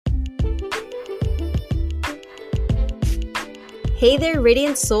Hey there,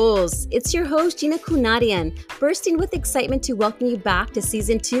 Radiant Souls. It's your host, Gina Kunadian, bursting with excitement to welcome you back to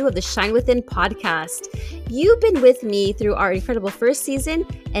Season 2 of the Shine Within podcast. You've been with me through our incredible first season,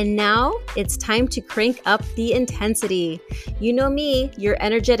 and now it's time to crank up the intensity. You know me, your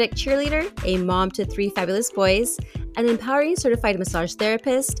energetic cheerleader, a mom to 3 fabulous boys, an empowering certified massage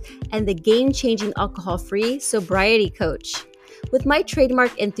therapist, and the game-changing alcohol-free sobriety coach. With my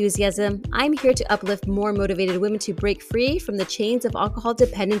trademark enthusiasm, I'm here to uplift more motivated women to break free from the chains of alcohol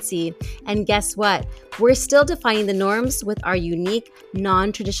dependency. And guess what? We're still defying the norms with our unique,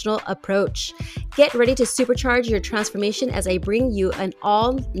 non-traditional approach. Get ready to supercharge your transformation as I bring you an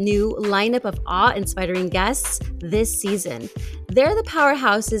all-new lineup of awe-inspiring guests this season. They're the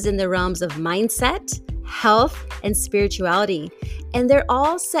powerhouses in the realms of mindset, health, and spirituality. And they're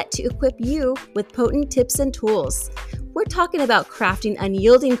all set to equip you with potent tips and tools. We're talking about crafting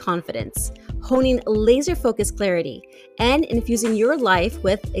unyielding confidence, honing laser-focused clarity, and infusing your life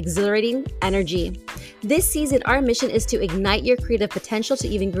with exhilarating energy. This season, our mission is to ignite your creative potential to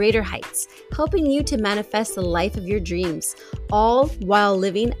even greater heights, helping you to manifest the life of your dreams, all while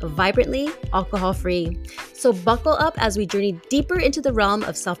living vibrantly alcohol-free. So buckle up as we journey deeper into the realm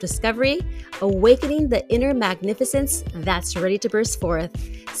of self-discovery, awakening the inner magnificence that's ready to burst forth.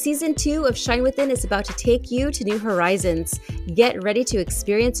 Season 2 of Shine Within is about to take you to new horizons. Get ready to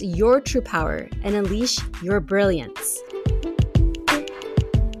experience your true power and unleash your brilliance.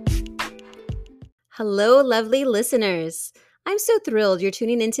 Hello, lovely listeners. I'm so thrilled you're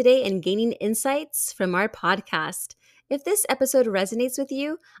tuning in today and gaining insights from our podcast. If this episode resonates with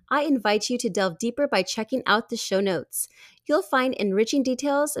you, I invite you to delve deeper by checking out the show notes. You'll find enriching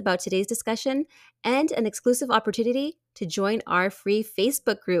details about today's discussion and an exclusive opportunity to join our free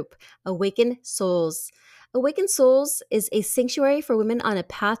Facebook group, Awaken Souls. Awaken Souls is a sanctuary for women on a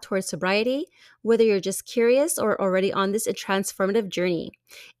path towards sobriety, whether you're just curious or already on this transformative journey.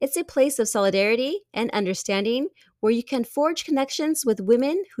 It's a place of solidarity and understanding where you can forge connections with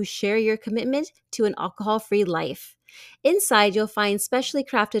women who share your commitment to an alcohol-free life. Inside, you'll find specially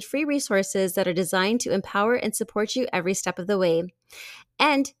crafted free resources that are designed to empower and support you every step of the way.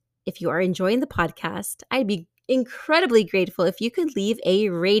 And if you are enjoying the podcast, I'd be incredibly grateful if you could leave a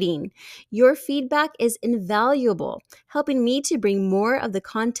rating. Your feedback is invaluable, helping me to bring more of the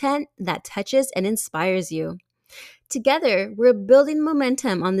content that touches and inspires you. Together, we're building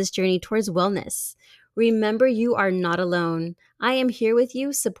momentum on this journey towards wellness. Remember, you are not alone. I am here with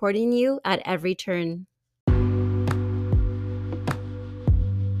you, supporting you at every turn.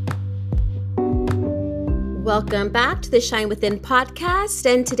 Welcome back to the Shine Within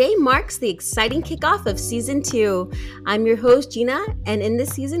podcast, and today marks the exciting kickoff of Season 2. I'm your host, Gina, and in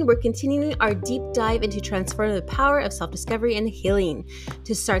this season, we're continuing our deep dive into transforming the power of self-discovery and healing.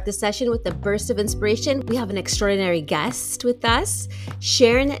 To start the session with a burst of inspiration, we have an extraordinary guest with us,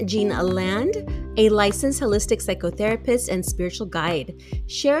 Sharon Jean Land, a licensed holistic psychotherapist and spiritual guide.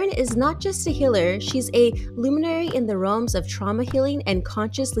 Sharon is not just a healer, she's a luminary in the realms of trauma healing and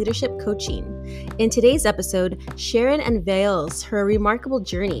conscious leadership coaching. In today's episode, Sharon unveils her remarkable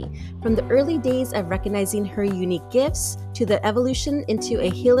journey from the early days of recognizing her unique gifts to the evolution into a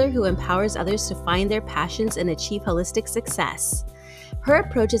healer who empowers others to find their passions and achieve holistic success. Her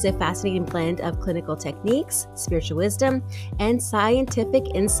approach is a fascinating blend of clinical techniques, spiritual wisdom, and scientific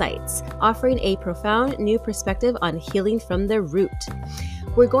insights, offering a profound new perspective on healing from the root.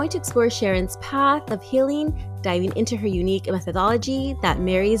 We're going to explore Sharon's path of healing, diving into her unique methodology that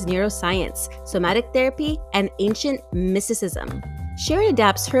marries neuroscience, somatic therapy, and ancient mysticism. Sharon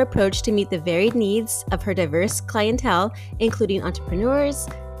adapts her approach to meet the varied needs of her diverse clientele, including entrepreneurs,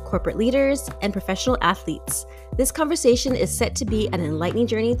 corporate leaders, and professional athletes. This conversation is set to be an enlightening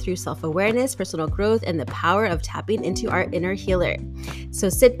journey through self-awareness, personal growth, and the power of tapping into our inner healer. So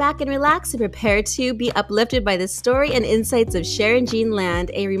sit back and relax and prepare to be uplifted by the story and insights of Sharon Jean Land,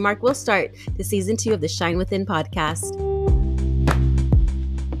 a remarkable start to Season 2 of the Shine Within podcast.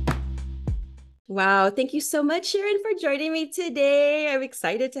 Wow. Thank you so much, Sharon, for joining me today. I'm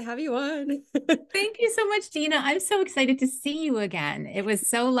excited to have you on. Thank you so much, Dina. I'm so excited to see you again. It was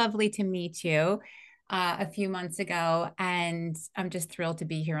so lovely to meet you a few months ago, and I'm just thrilled to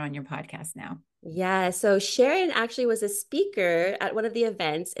be here on your podcast now. Yeah, so Sharon actually was a speaker at one of the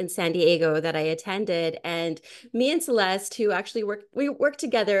events in San Diego that I attended, and me and Celeste, who actually worked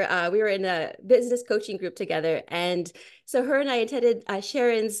together, we were in a business coaching group together, and so her and I attended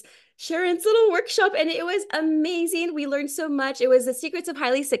Sharon's Sharon's little workshop, and it was amazing. We learned so much. It was the secrets of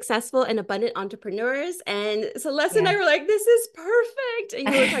highly successful and abundant entrepreneurs. And Celeste and I Yeah. were like, this is perfect.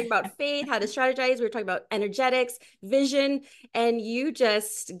 We were talking about faith, how to strategize. We were talking about energetics, vision, and you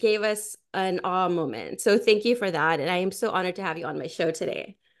just gave us an awe moment. So thank you for that. And I am so honored to have you on my show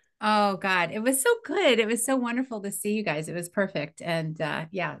today. Oh God, it was so good. It was so wonderful to see you guys. It was perfect. And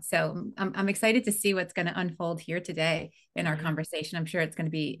yeah, so I'm excited to see what's going to unfold here today in our Yeah. conversation. I'm sure it's going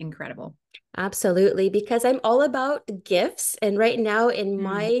to be incredible. Absolutely, because I'm all about gifts. And right now in Mm.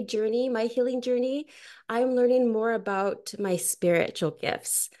 my journey, my healing journey, I'm learning more about my spiritual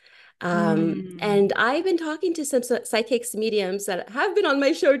gifts. And Mm. I've been talking to some psychics mediums that have been on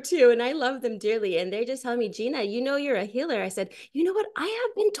my show too, and I love them dearly. And they're just telling me, Gina, you know, you're a healer. I said, you know what? I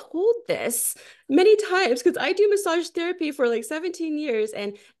have been told this many times because I do massage therapy for like 17 years.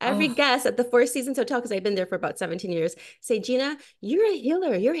 And every Oh, guest at the Four Seasons Hotel, because I've been there for about 17 years, say, Gina, you're a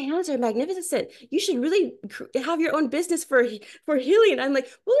healer. Your hands are magnificent. You should really have your own business for healing. I'm like,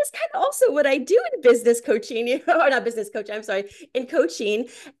 well, it's kind of also what I do in business coaching, or not business coach. I'm sorry, in coaching,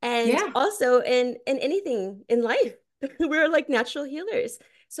 and yeah, also in anything in life. We're like natural healers.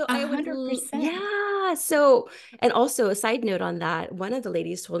 So a I would, hundred percent. yeah. So, and also a side note on that, one of the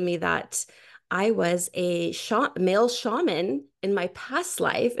ladies told me that I was a male shaman in my past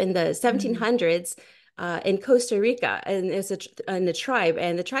life in the Mm. 1700s in Costa Rica, and it's in a tribe,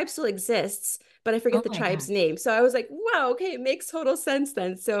 and the tribe still exists, but I Oh forget the my tribe's gosh. name. So I was like, wow, okay, it makes total sense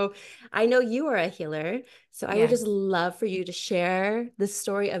then. So I know you are a healer, so I would just Yes. love for you to share the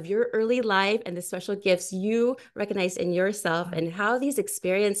story of your early life and the special gifts you recognized in yourself and how these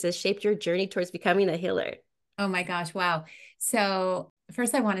experiences shaped your journey towards becoming a healer. Oh my gosh. Wow. So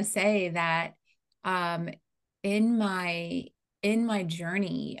first I want to say that um in my in my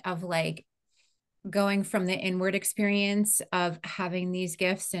journey of like going from the inward experience of having these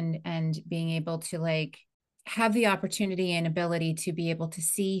gifts and being able to like have the opportunity and ability to be able to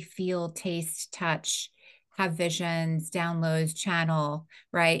see, feel, taste, touch, have visions, downloads, channel,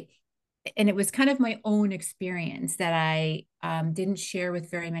 right? And it was kind of my own experience that I didn't share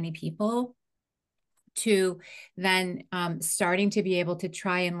with very many people, to then starting to be able to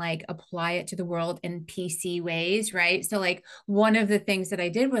try and like apply it to the world in PC ways, right? So like one of the things that I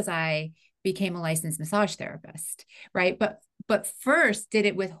did was I became a licensed massage therapist, right? But first did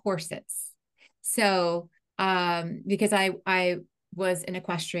it with horses. So because I was an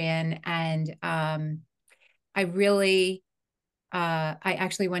equestrian, and I really I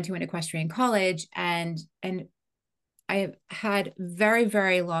actually went to an equestrian college, and I have had very,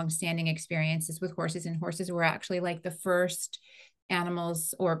 very long standing experiences with horses, and horses were actually like the first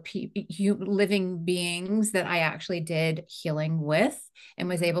animals or living beings that I actually did healing with and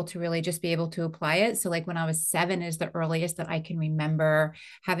was able to really just be able to apply it. So, like when I was 7 is the earliest that I can remember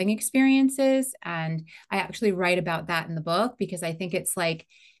having experiences. And I actually write about that in the book because I think it's like,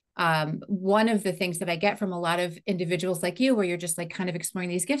 one of the things that I get from a lot of individuals like you, where you're just like kind of exploring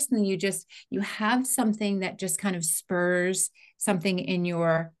these gifts, and then you have something that just kind of spurs something in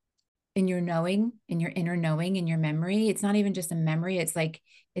your knowing, in your inner knowing, in your memory. It's not even just a memory. It's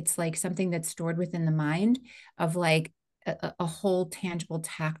like something that's stored within the mind of like a whole tangible,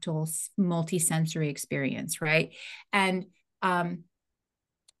 tactile, multi-sensory experience, right? And um,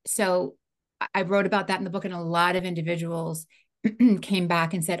 so I wrote about that in the book, and a lot of individuals came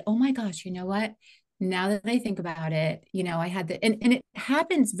back and said, "Oh my gosh, you know what? Now that I think about it, you know, I had the," and it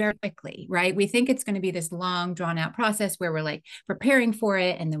happens very quickly, right? We think it's going to be this long, drawn out process where we're like preparing for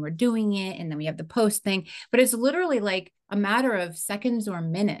it, and then we're doing it, and then we have the post thing. But it's literally like a matter of seconds or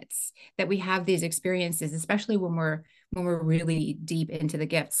minutes that we have these experiences, especially when we're really deep into the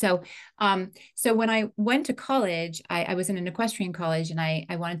gift. So when I went to college, I was in an equestrian college, and I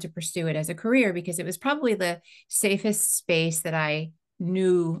wanted to pursue it as a career because it was probably the safest space that I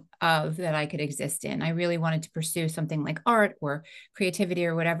knew of that I could exist in. I really wanted to pursue something like art or creativity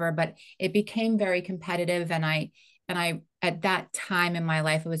or whatever, but it became very competitive. And I at that time in my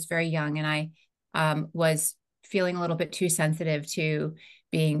life, I was very young, and I was feeling a little bit too sensitive to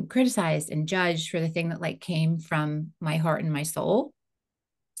being criticized and judged for the thing that like came from my heart and my soul.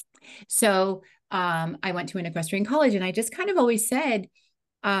 So I went to an equestrian college, and I just kind of always said,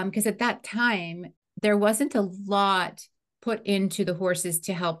 because at that time, there wasn't a lot put into the horses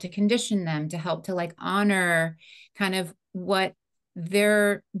to help to condition them, to help to like honor kind of what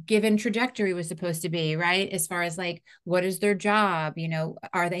their given trajectory was supposed to be, right? As far as like, what is their job? You know,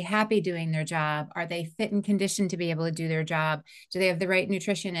 are they happy doing their job? Are they fit and conditioned to be able to do their job? Do they have the right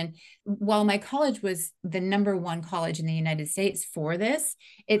nutrition? And while my college was the number one college in the United States for this,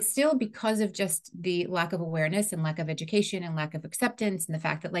 it's still because of just the lack of awareness and lack of education and lack of acceptance, and the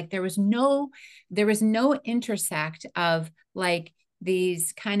fact that like there was no intersect of like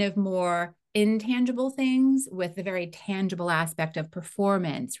these kind of more intangible things with the very tangible aspect of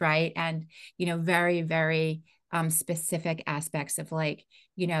performance, right? And, very, very specific aspects of like,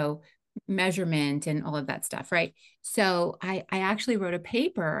 measurement and all of that stuff, right? So I actually wrote a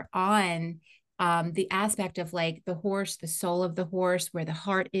paper on the aspect of like the horse, the soul of the horse, where the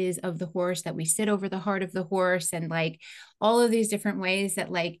heart is of the horse, that we sit over the heart of the horse, and like all of these different ways that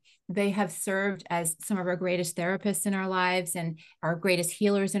like they have served as some of our greatest therapists in our lives and our greatest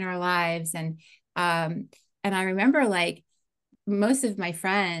healers in our lives. And I remember like most of my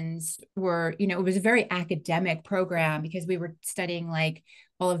friends were, it was a very academic program because we were studying like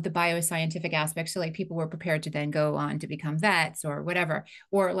all of the bioscientific aspects. So like people were prepared to then go on to become vets or whatever,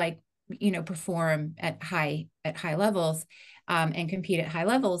 or like, perform at high levels, and compete at high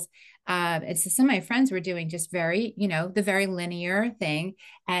levels. And so some of my friends were doing just very, the very linear thing.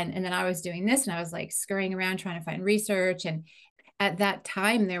 And then I was doing this, and I was like scurrying around trying to find research. And at that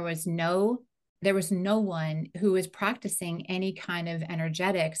time, there was no one who was practicing any kind of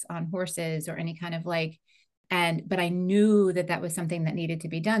energetics on horses or any kind of like, but I knew that that was something that needed to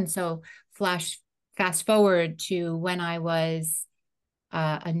be done. So fast forward to when I was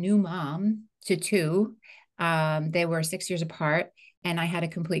a new mom to two. They were 6 years apart, and I had a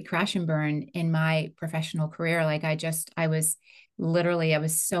complete crash and burn in my professional career. Like I was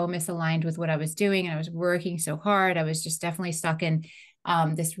so misaligned with what I was doing, and I was working so hard. I was just definitely stuck in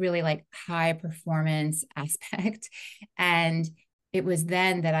this really like high performance aspect. And it was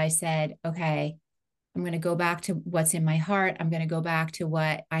then that I said, okay, I'm going to go back to what's in my heart. I'm going to go back to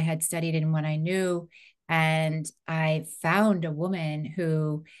what I had studied and what I knew. And I found a woman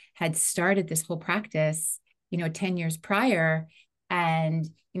who had started this whole practice, 10 years prior, and,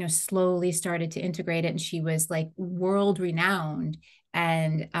 slowly started to integrate it. And she was like world renowned.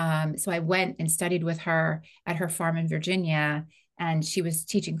 And so I went and studied with her at her farm in Virginia, and she was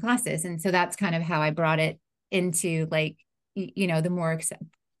teaching classes. And so that's kind of how I brought it into like, the more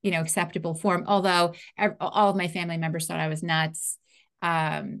acceptable form. Although all of my family members thought I was nuts,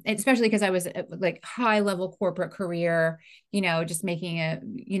 especially because I was like high level corporate career, just making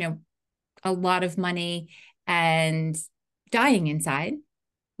a lot of money and dying inside,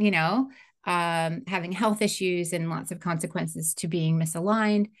 you know, having health issues and lots of consequences to being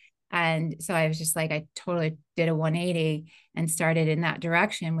misaligned. And so I was just like, I totally did a 180 and started in that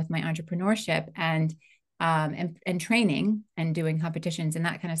direction with my entrepreneurship and training and doing competitions and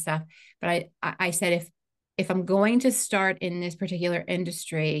that kind of stuff. But I said, if I'm going to start in this particular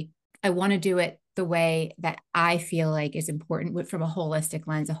industry, I want to do it the way that I feel like is important from a holistic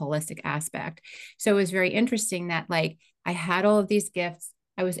lens, a holistic aspect. So it was very interesting that like I had all of these gifts.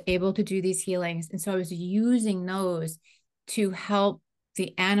 I was able to do these healings. And so I was using those to help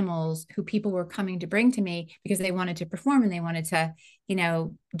the animals who people were coming to bring to me because they wanted to perform and they wanted to,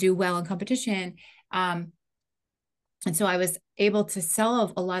 do well in competition. And so I was able to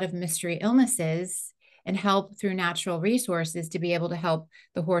solve a lot of mystery illnesses and help through natural resources to be able to help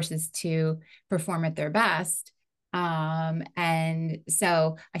the horses to perform at their best. And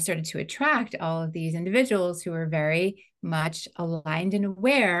so I started to attract all of these individuals who were very much aligned and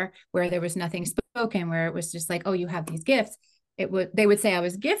aware, where there was nothing spoken, where it was just like, oh, you have these gifts. They would say I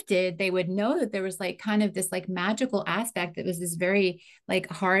was gifted. They would know that there was like kind of this like magical aspect that was this very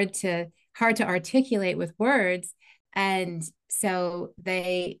like hard to articulate with words. And so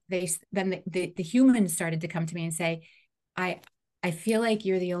the humans started to come to me and say, I feel like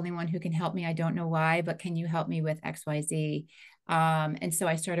you're the only one who can help me. I don't know why, but can you help me with XYZ? And so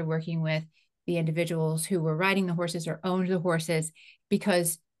I started working with the individuals who were riding the horses or owned the horses,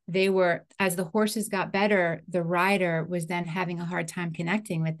 because as the horses got better, the rider was then having a hard time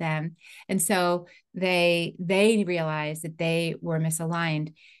connecting with them. And so they realized that they were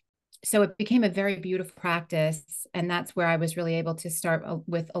misaligned. So it became a very beautiful practice. And that's where I was really able to start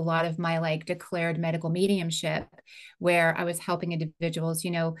with a lot of my like declared medical mediumship, where I was helping individuals.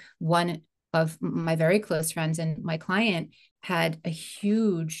 One of my very close friends and my client had a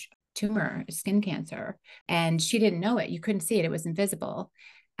huge tumor, skin cancer, and she didn't know it. You couldn't see it. It was invisible.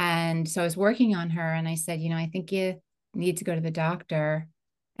 And so I was working on her, and I said, I think you need to go to the doctor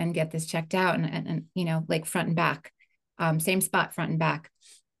and get this checked out, and like front and back, same spot, front and back.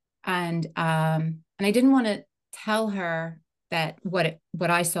 And I didn't want to tell her that what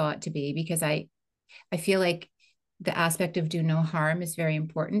I saw it to be, because I feel like the aspect of do no harm is very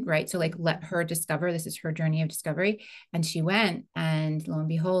important, right? So like let her discover, this is her journey of discovery. And she went, and lo and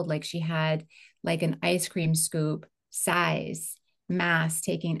behold, like she had like an ice cream scoop size mass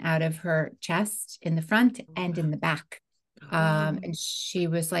taken out of her chest in the front and in the back. Oh. And she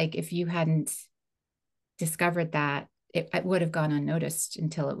was like, if you hadn't discovered that, it would have gone unnoticed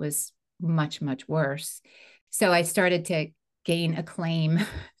until it was much, much worse. So I started to gain acclaim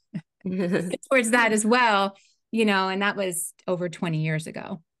towards that as well, and that was over 20 years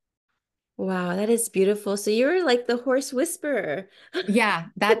ago. Wow, that is beautiful. So you're like the horse whisperer. Yeah,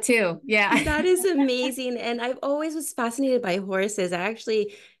 that too. Yeah. That is amazing. And I've always was fascinated by horses. I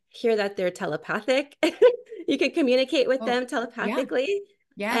actually hear that they're telepathic. You can communicate with Oh, them yeah. telepathically.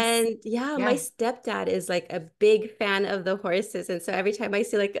 Yes. And yeah, my Yeah. stepdad is like a big fan of the horses. And so every time I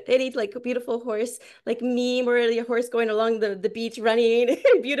see like any like a beautiful horse, like meme or a horse going along the beach running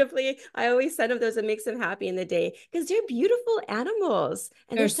beautifully, I always send him those and makes him happy in the day because they're beautiful animals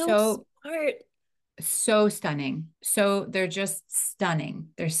and they're They're so so, smart. so stunning. So they're just stunning.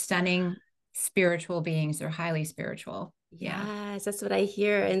 They're stunning spiritual beings. They're highly spiritual. Yeah. Yes, that's what I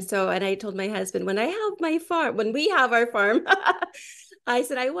hear. And so, and I told my husband, when I have my farm, when we have our farm, I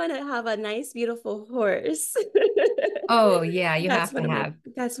said, I want to have a nice, beautiful horse. Oh, yeah. You That's have to one of my, have.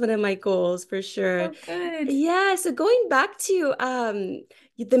 that's one of my goals for sure. Oh, good. Yeah. So going back to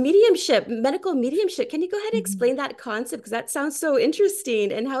the mediumship, medical mediumship, can you go ahead and Mhm. explain that concept? Because that sounds so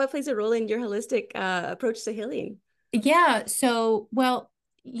interesting and how it plays a role in your holistic approach to healing. Yeah. So, well,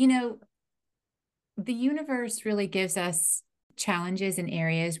 you know, the universe really gives us challenges in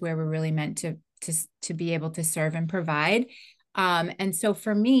areas where we're really meant to be able to serve and provide. And so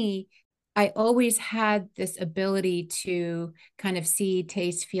for me, I always had this ability to kind of see,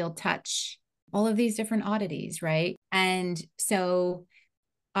 taste, feel, touch all of these different oddities, right? And so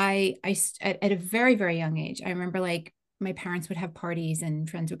at a very, very young age, I remember like my parents would have parties and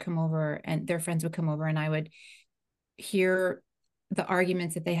friends would come over and their friends would come over, and I would hear the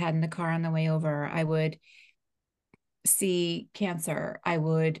arguments that they had in the car on the way over. I would see cancer.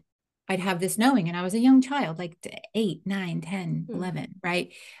 I'd have this knowing, and I was a young child, like 8, 9, 10, Mhm. 11,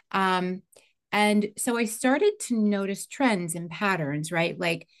 right? um and so I started to notice trends and patterns, right?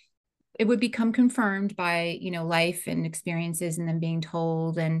 Like it would become confirmed by life and experiences, and then being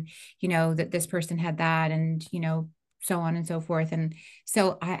told, and that this person had that, and so on and so forth. And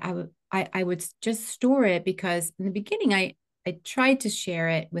so I would just store it, because in the beginning I tried to share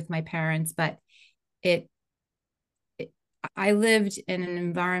it with my parents, but it I lived in an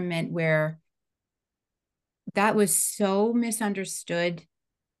environment where that was so misunderstood,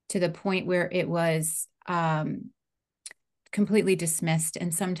 to the point where it was completely dismissed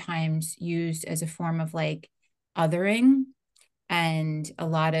and sometimes used as a form of like othering and a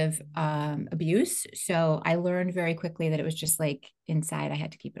lot of abuse. So I learned very quickly that it was just like inside. I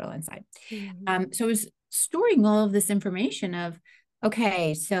had to keep it all inside. Mhm. So I was storing all of this information of,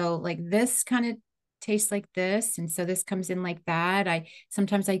 okay, so like this kind of tastes like this, and so this comes in like that. I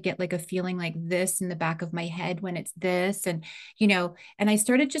sometimes I get like a feeling like this in the back of my head when it's this, and I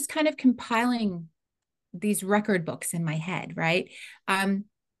started just kind of compiling these record books in my head, right? Um,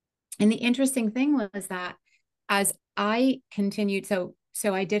 and the interesting thing was that as I continued, so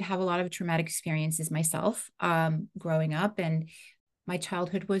I did have a lot of traumatic experiences myself, growing up, and my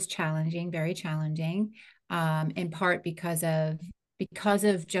childhood was challenging, very challenging, in part because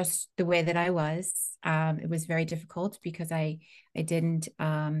of just the way that I was. It was very difficult because I didn't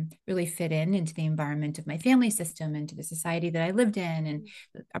really fit into the environment of my family system, and to the society that I lived in, and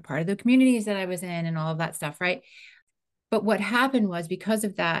a part of the communities that I was in, and all of that stuff, right? But what happened was, because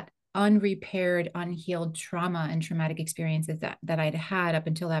of that unrepaired, unhealed trauma and traumatic experiences that I'd had up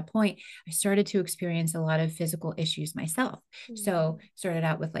until that point, I started to experience a lot of physical issues myself. So Mhm. started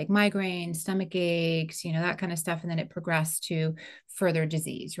out with like migraines, stomach aches, that kind of stuff. And then it progressed to further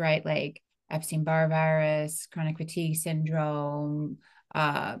disease, right? Like Epstein-Barr virus, chronic fatigue syndrome,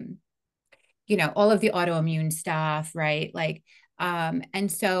 um, all of the autoimmune stuff, right? Like,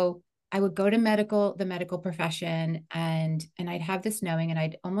 and so I would go to the medical profession, and I'd have this knowing, and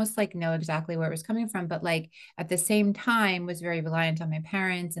I'd almost like know exactly where it was coming from, but like at the same time was very reliant on my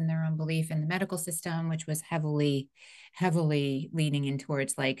parents and their own belief in the medical system, which was heavily, heavily leaning in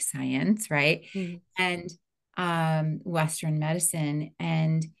towards like science, right? Mhm. And Western medicine.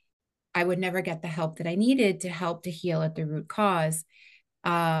 And I would never get the help that I needed to help to heal at the root cause.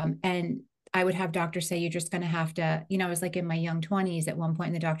 And I would have doctors say, you're just going to have to, I was like in my young 20s at one point,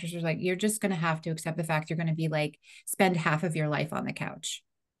 and the doctors were like, you're just going to have to accept the fact you're going to be like, spend half of your life on the couch.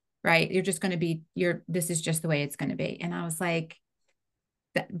 right? You're just going to be, this is just the way it's going to be. And I was like,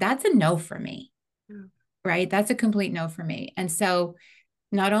 that's a no for me, right? That's a complete no for me. And so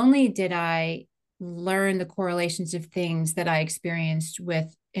not only did I learn the correlations of things that I experienced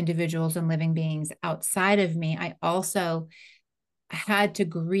with individuals and living beings outside of me, I also had to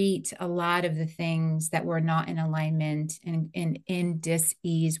greet a lot of the things that were not in alignment and in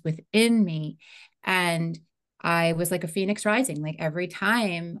dis-ease within me. And I was like a phoenix rising. Like every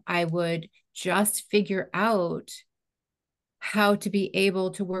time I would just figure out how to be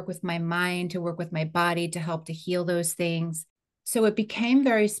able to work with my mind, to work with my body, to help to heal those things. So it became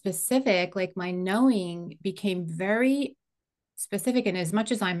very specific. Like my knowing became very specific. And as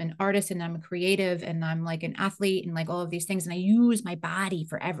much as I'm an artist and I'm a creative and I'm like an athlete and like all of these things, and I use my body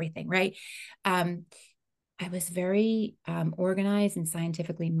for everything, right? I was very organized and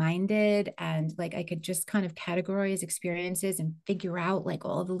scientifically minded, and like I could just kind of categorize experiences and figure out like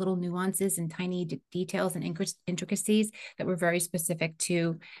all of the little nuances and tiny details and intricacies that were very specific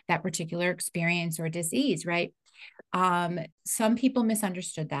to that particular experience or disease, right? Some people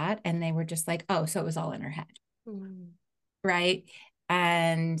misunderstood that and they were just like, oh, so it was all in her head. Mm. Right.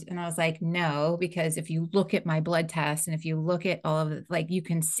 And I was like, no, because if you look at my blood tests and if you look at all of it, like you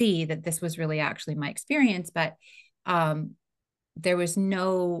can see that this was really actually my experience. But there was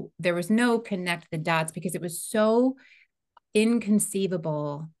no connect the dots, because it was so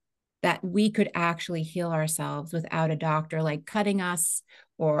inconceivable that we could actually heal ourselves without a doctor like cutting us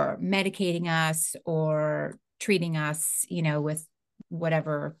or medicating us or treating us, with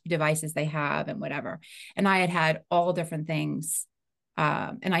whatever devices they have and whatever. And I had all different things.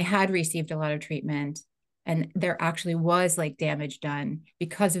 And I had received a lot of treatment, and there actually was like damage done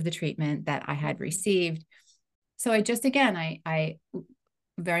because of the treatment that I had received. So I just, again, I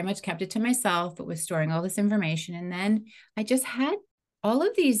very much kept it to myself, but was storing all this information. And then I just had all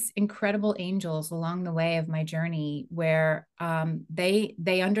of these incredible angels along the way of my journey where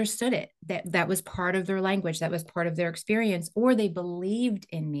they understood it, that was part of their language, that was part of their experience, or they believed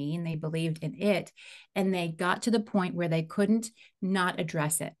in me and they believed in it, and they got to the point where they couldn't not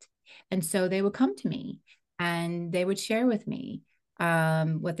address it. And so they would come to me and they would share with me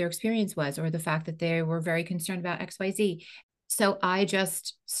what their experience was, or the fact that they were very concerned about XYZ. So I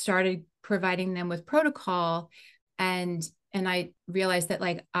just started providing them with protocol, and I realized that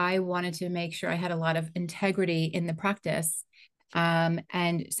like I wanted to make sure I had a lot of integrity in the practice.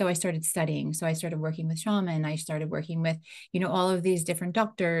 And so I started studying. So I started working with shaman. I started working with, all of these different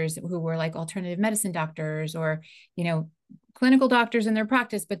doctors who were like alternative medicine doctors, or, clinical doctors in their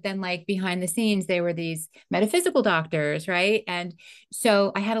practice, but then like behind the scenes, they were these metaphysical doctors, right? And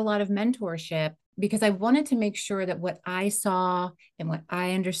so I had a lot of mentorship, because I wanted to make sure that what I saw and what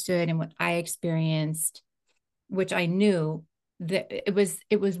I understood and what I experienced, which I knew that it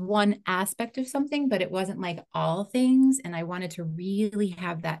was one aspect of something, but it wasn't like all things. And I wanted to really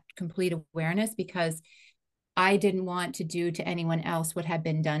have that complete awareness, because I didn't want to do to anyone else what had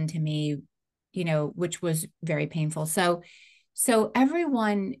been done to me, which was very painful. So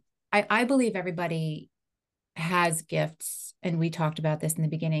everyone, I believe everybody has gifts. And we talked about this in the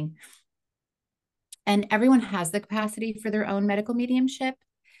beginning. And everyone has the capacity for their own medical mediumship,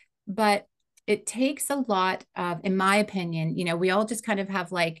 but it takes a lot of, in my opinion, we all just kind of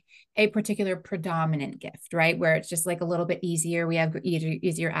have like a particular predominant gift, right? Where it's just like a little bit easier. We have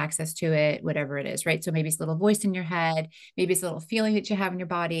easier access to it, whatever it is, right? So maybe it's a little voice in your head. Maybe it's a little feeling that you have in your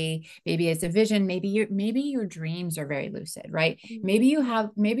body. Maybe it's a vision. Maybe your dreams are very lucid, right?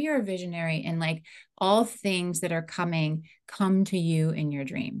 Mm-hmm. Maybe you're a visionary, and like all things that are coming come to you in your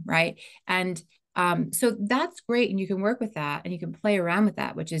dream, right? And so that's great. And you can work with that and you can play around with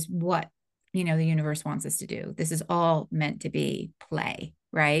that, which is what, the universe wants us to do. This is all meant to be play,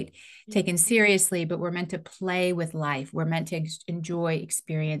 right? Mm-hmm. Taken seriously, but we're meant to play with life. We're meant to enjoy,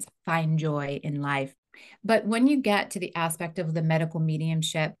 experience, find joy in life. But when you get to the aspect of the medical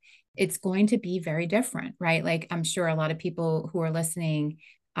mediumship, it's going to be very different, right? Like I'm sure a lot of people who are listening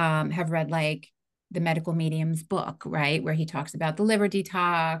have read like the medical medium's book, right? Where he talks about the liver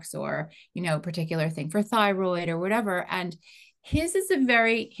detox or, particular thing for thyroid or whatever. And his is a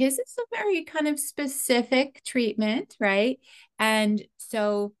very kind of specific treatment, right? And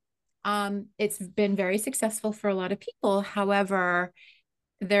so it's been very successful for a lot of people. However,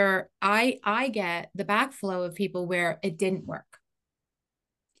 I get the backflow of people where it didn't work,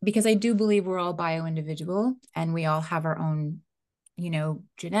 because I do believe we're all bio-individual and we all have our own,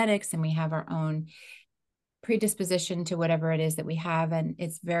 genetics, and we have our own predisposition to whatever it is that we have. And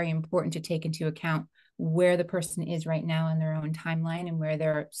it's very important to take into account where the person is right now in their own timeline and where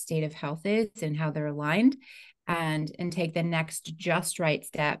their state of health is and how they're aligned, and take the next just right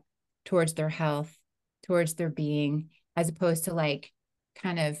step towards their health, towards their being, as opposed to like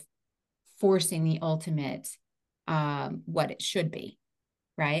kind of forcing the ultimate what it should be,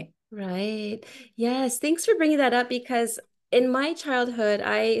 right? Right. Yes. Thanks for bringing that up because in my childhood,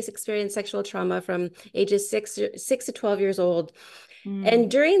 I experienced sexual trauma from ages 6 to 12 years old. And Mm,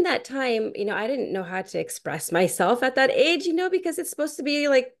 during that time, I didn't know how to express myself at that age, because it's supposed to be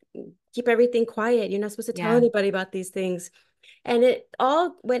like keep everything quiet. You're not supposed to tell yeah. anybody about these things. And it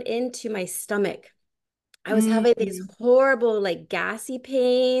all went into my stomach. I was having these Mm, horrible, like gassy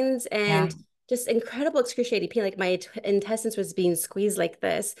pains yeah. and just incredible excruciating pain. Like my intestines was being squeezed like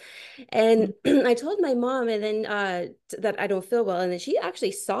this. And Mm, I told my mom and then that I don't feel well. And then she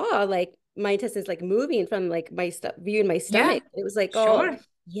actually saw like my intestines like moving from like my view in my yeah. stomach. It was like, oh, Sure.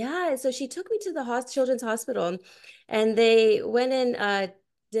 yeah. So she took me to the children's hospital and they went and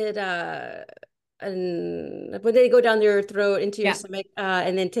did and when they go down your throat into your Yeah. stomach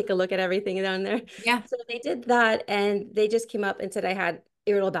and then take a look at everything down there. Yeah. So they did that and they just came up and said I had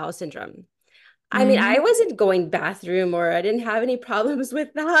irritable bowel syndrome. I mean, I Hmm. wasn't going bathroom or I didn't have any problems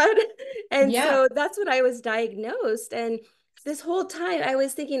with that. And Yeah. so that's what I was diagnosed. And this whole time I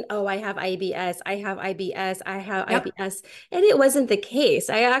was thinking, oh, I have IBS, I have IBS, I have Yep. IBS. And it wasn't the case.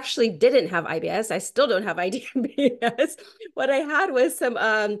 I actually didn't have IBS. I still don't have IBS. What I had was some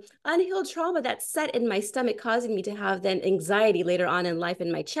unhealed trauma that set in my stomach, causing me to have then anxiety later on in life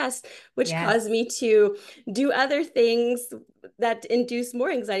in my chest, which caused Yes. me to do other things that induce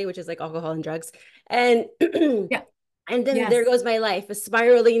more anxiety, which is like alcohol and drugs. And Yeah. and then there Yes. goes my life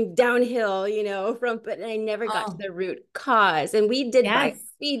spiraling downhill, but I never got to Oh, the root cause. And we did yes.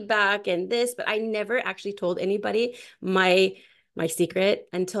 biofeedback and this, but I never actually told anybody my my secret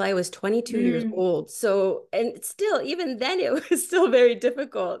until I was 22 years Mm, old. So, and still, even then, it was still very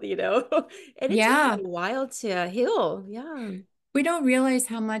difficult, and it took me yeah. a while to heal. Yeah. We don't realize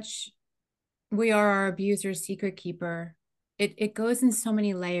how much we are our abuser's secret keeper. It goes in so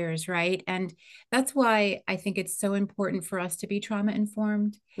many layers, right? And that's why I think it's so important for us to be trauma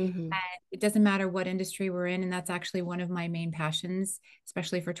informed. Hmm. And it doesn't matter what industry we're in. And that's actually one of my main passions,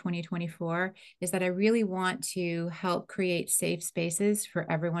 especially for 2024, is that I really want to help create safe spaces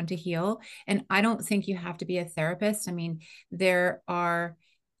for everyone to heal. And I don't think you have to be a therapist. I mean, there are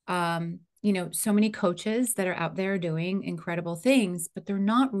so many coaches that are out there doing incredible things, but they're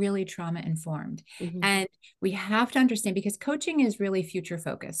not really trauma informed. Hmm. And we have to understand, because coaching is really future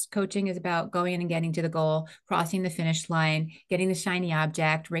focused. Coaching is about going and getting to the goal, crossing the finish line, getting the shiny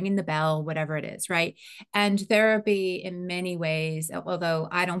object, ringing the bell, whatever it is, right? And therapy in many ways, although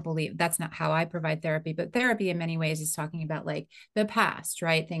I don't believe that's not how I provide therapy, but therapy in many ways is talking about like the past,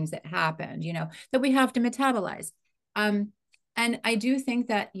 right? Things that happened, that we have to metabolize. Um, and I do think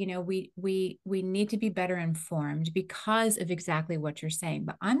that we need to be better informed because of exactly what you're saying.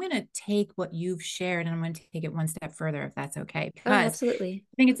 But I'm going to take what you've shared and I'm going to take it one step further, if that's okay, Oh, because absolutely.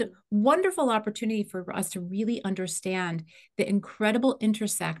 I think it's a wonderful opportunity for us to really understand the incredible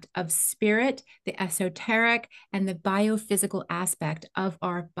intersect of spirit, the esoteric, and the biophysical aspect of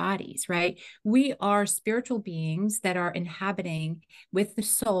our bodies, right? We are spiritual beings that are inhabiting with the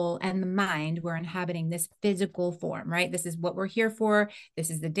soul and the mind. We're inhabiting this physical form, right? This is what we're here for. This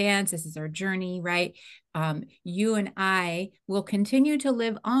is the dance. This is our journey, right? You and I will continue to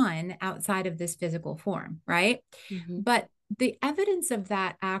live on outside of this physical form, right? Hmm. But the evidence of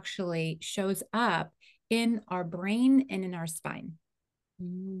that actually shows up in our brain and in our spine.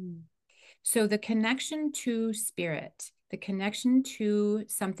 Mm. So the connection to spirit, the connection to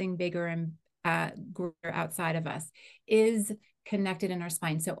something bigger and greater outside of us is connected in our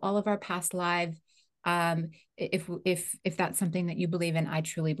spine. So all of our past lives, if that's something that you believe in, I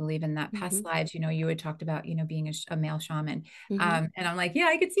truly believe in that. Past Hmm. lives, you had talked about being a male shaman, Hmm. and I'm like, yeah,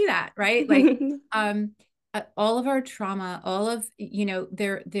 I could see that, right? Like, um, all of our trauma, all of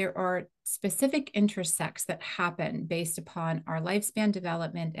there are specific intersects that happen based upon our lifespan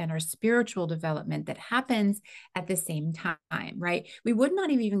development and our spiritual development that happens at the same time, right? We would not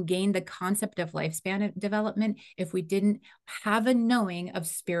have even gained the concept of lifespan development if we didn't have a knowing of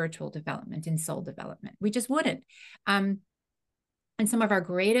spiritual development and soul development. We just wouldn't. And some of our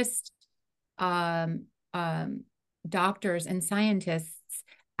greatest um, um, doctors and scientists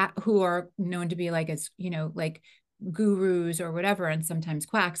who are known to be like as like gurus or whatever, and sometimes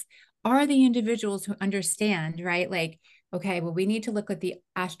quacks, are the individuals who understand, right? Like, okay, well, we need to look at the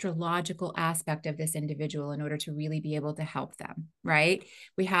astrological aspect of this individual in order to really be able to help them, right?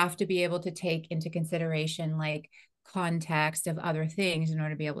 We have to be able to take into consideration like context of other things in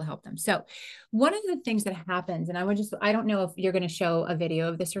order to be able to help them. So one of the things that happens, and I don't know if you're going to show a video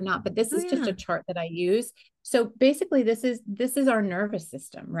of this or not, but this Oh is just yeah. a chart that I use. So basically this is our nervous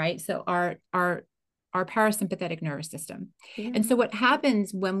system, right? So our parasympathetic nervous system. And Yeah. so what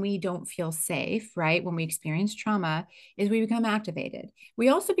happens when we don't feel safe, right? When we experience trauma is we become activated. We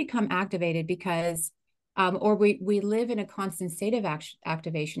also become activated because or we live in a constant state of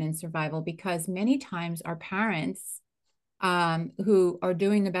activation and survival because many times our parents who are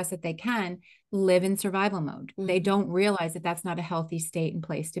doing the best that they can live in survival mode. They Mm-hmm. don't realize that that's not a healthy state and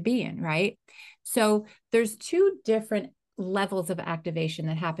place to be in, right? So there's two different levels of activation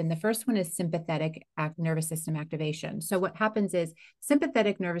that happen. The first one is sympathetic nervous system activation. So what happens is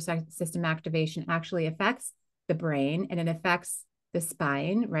sympathetic nervous system activation actually affects the brain and it affects the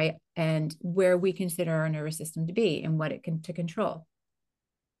spine, right? And where we consider our nervous system to be and what it can to control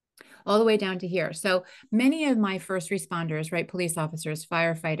all the way down to here. So many of my first responders, right, police officers,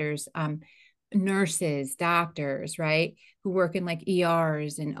 firefighters, nurses, doctors, right, who work in like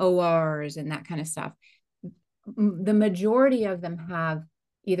ERs and ORs and that kind of stuff, the majority of them have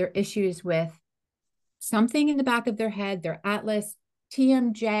either issues with something in the back of their head, their atlas,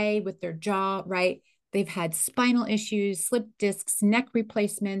 TMJ with their jaw, right? They've had spinal issues, slip discs, neck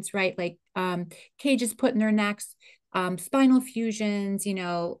replacements, right? Like cages put in their necks, spinal fusions, it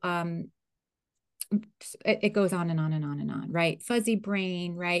goes on and on and on and on, right? Fuzzy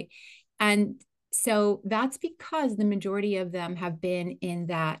brain, right? And so that's because the majority of them have been in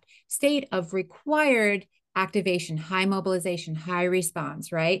that state of required activation, high mobilization, high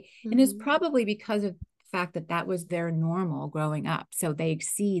response, right? And it's Mm-hmm. probably because of the fact that that was their normal growing up. So they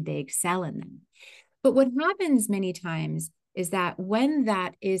excel in them. But what happens many times is that when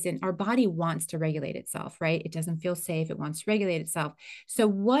that isn't, our body wants to regulate itself, right? It doesn't feel safe. It wants to regulate itself. So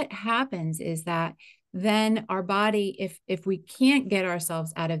what happens is that then our body, if we can't get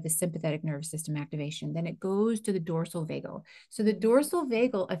ourselves out of the sympathetic nervous system activation, then it goes to the dorsal vagal. So the dorsal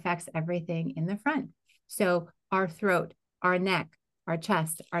vagal affects everything in the front. So our throat, our neck, our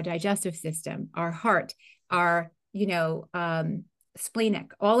chest, our digestive system, our heart, our,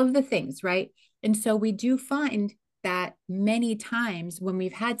 splenic, all of the things, right? And so we do find that many times when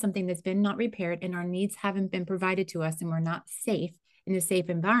we've had something that's been not repaired and our needs haven't been provided to us and we're not safe in a safe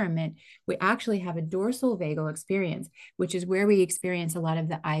environment, we actually have a dorsal vagal experience, which is where we experience a lot of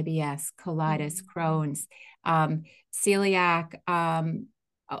the IBS, colitis, Crohn's, celiac,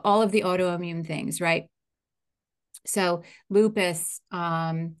 all of the autoimmune things, right? So lupus,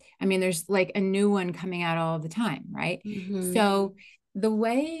 there's like a new one coming out all the time, right? Mm-hmm. So the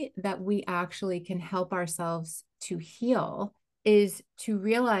way that we actually can help ourselves to heal is to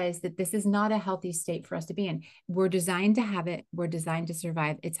realize that this is not a healthy state for us to be in. We're designed to have it. We're designed to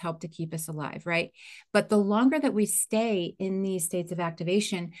survive. It's helped to keep us alive, right? But the longer that we stay in these states of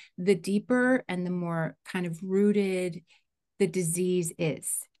activation, the deeper and the more kind of rooted the disease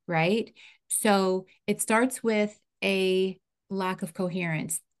is, right? So it starts with a lack of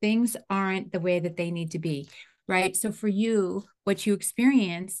coherence. Things aren't the way that they need to be, right? So for you, what you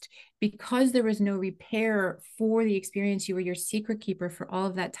experienced, because there was no repair for the experience, you were your secret keeper for all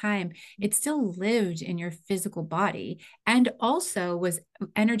of that time, it still lived in your physical body and also was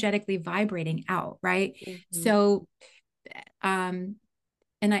energetically vibrating out, right? Mm-hmm. So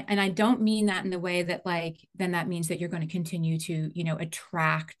and I don't mean that in the way that like then that means that you're going to continue to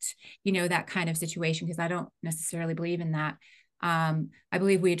attract that kind of situation, because I don't necessarily believe in that. I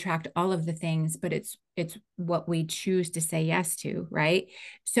believe we attract all of the things, but it's what we choose to say yes to, right?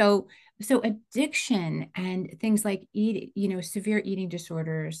 So addiction and things like severe eating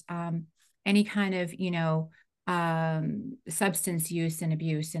disorders, any kind of substance use and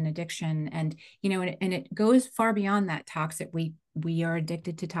abuse and addiction, and and it goes far beyond that. Toxic, we are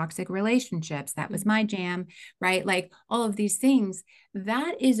addicted to toxic relationships. That was my jam, right? Like all of these things,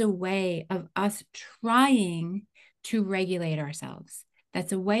 that is a way of us trying to regulate ourselves.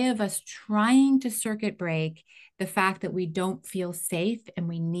 That's a way of us trying to circuit break the fact that we don't feel safe and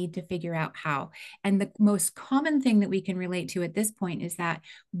we need to figure out how. And the most common thing that we can relate to at this point is that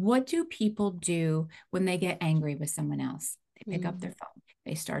what do people do when they get angry with someone else? They pick up their phone,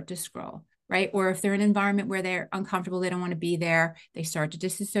 they start to scroll, right? Or if they're in an environment where they're uncomfortable, they don't want to be there, they start to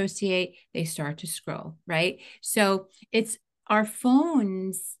disassociate, they start to scroll, right? So it's our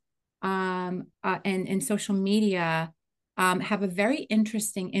phones and social media have a very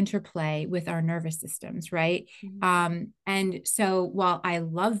interesting interplay with our nervous systems, right? Mhm. And so while I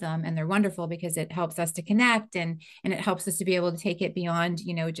love them and they're wonderful because it helps us to connect and it helps us to be able to take it beyond,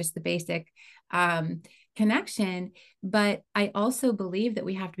 just the basic um, connection. But I also believe that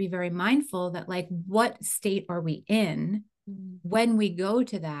we have to be very mindful that, like, what state are we in Mhm. when we go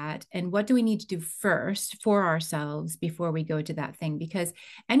to that, and what do we need to do first for ourselves before we go to that thing? Because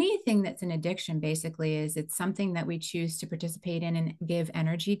anything that's an addiction basically is, it's something that we choose to participate in and give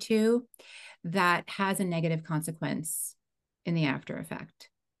energy to that has a negative consequence in the after effect,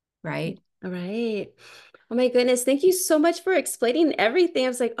 right? All right. Oh my goodness. Thank you so much for explaining everything. I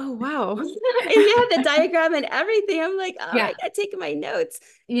was like, oh, wow. And you had the diagram and everything. I'm like, all Yeah. right, I taking my notes.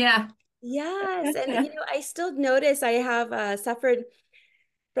 Yeah. Yes. And, I still notice I have suffered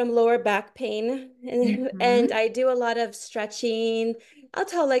from lower back pain and Mhm. I do a lot of stretching. I'll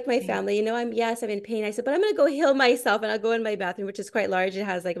tell like my Yeah. family, I'm in pain. I said, but I'm gonna go heal myself and I'll go in my bathroom, which is quite large. It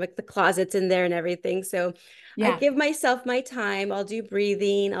has like the closets in there and everything. So I Yeah. give myself my time. I'll do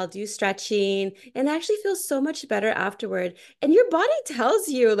breathing, I'll do stretching, and I actually feel so much better afterward. And your body tells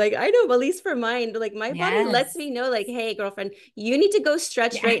you, like I know, at least for mine, like my body lets Yes. me know, like, hey, girlfriend, you need to go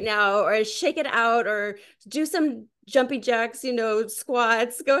stretch Yeah. right now or shake it out or do some jumpy jacks,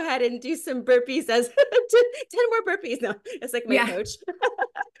 squats, go ahead and do some burpees as 10 more burpees. No, it's like my Yeah. coach.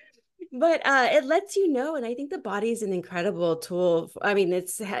 But it lets you know, and I think the body is an incredible tool. I mean, it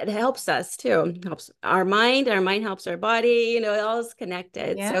helps us too. It helps our mind helps our body, it all is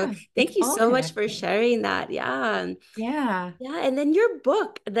connected. So Yeah. It's thank you all so much for connected. sharing that. Yeah. Yeah. Yeah. And then your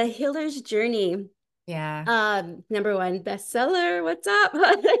book, The Healer's Journey. Yeah. Number one bestseller. What's up?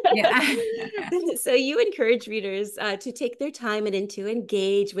 Yeah. So you encourage readers to take their time and to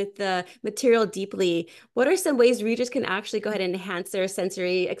engage with the material deeply. What are some ways readers can actually go ahead and enhance their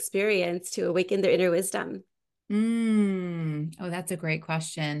sensory experience to awaken their inner wisdom? Oh, that's a great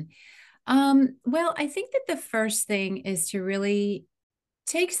question. Well, I think that the first thing is to really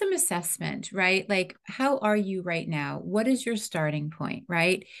take some assessment, right? Like, how are you right now? What is your starting point,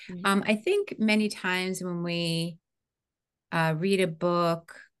 right? Right. I think many times when we read a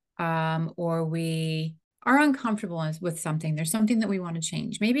book, or we are uncomfortable with something, there's something that we want to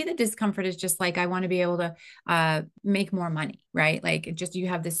change. Maybe the discomfort is just like, I want to be able to make more money, right? Like, just you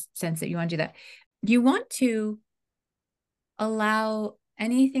have this sense that you want to do that. You want to allow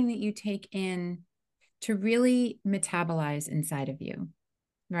anything that you take in to really metabolize inside of you,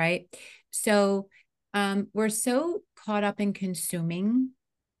 right? So we're so caught up in consuming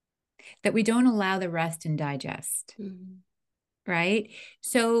that we don't allow the rest and digest, Mhm. right?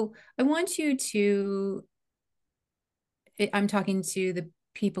 So I want you to, I'm talking to the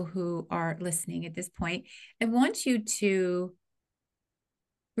people who are listening at this point. I want you to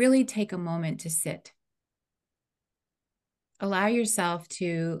really take a moment to sit. Allow yourself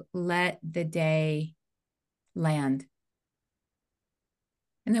to let the day land.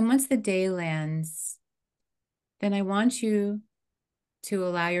 And then once the day lands, then I want you to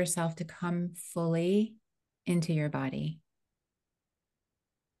allow yourself to come fully into your body.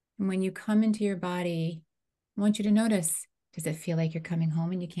 And when you come into your body, I want you to notice, does it feel like you're coming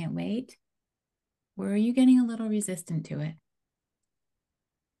home and you can't wait? Or are you getting a little resistant to it?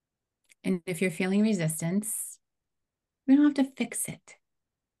 And if you're feeling resistance, we don't have to fix it.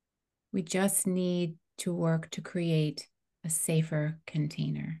 We just need to work to create a safer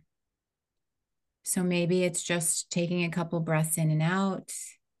container. So maybe it's just taking a couple breaths in and out.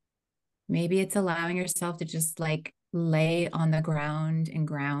 Maybe it's allowing yourself to just like lay on the ground and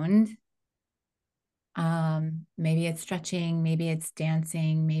ground. Maybe it's stretching, maybe it's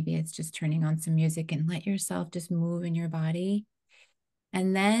dancing, maybe it's just turning on some music and let yourself just move in your body.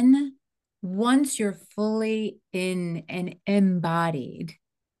 And then once you're fully in and embodied,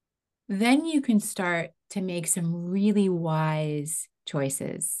 then you can start to make some really wise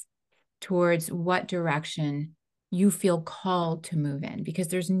choices towards what direction you feel called to move in, because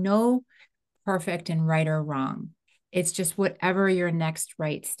there's no perfect and right or wrong. It's just whatever your next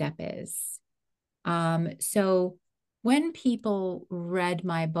right step is. So when people read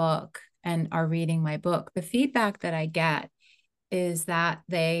my book and are reading my book, the feedback that I get is that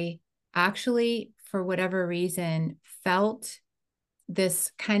they actually, for whatever reason, felt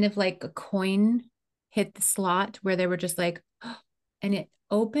this kind of like a coin hit the slot where they were just like, oh, and it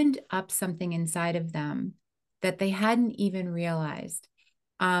opened up something inside of them that they hadn't even realized.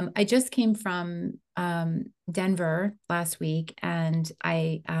 I just came from Denver last week, and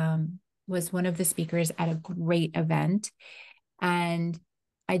I was one of the speakers at a great event, and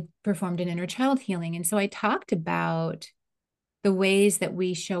I performed an inner child healing. And so I talked about the ways that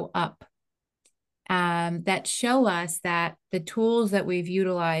we show up that show us that the tools that we've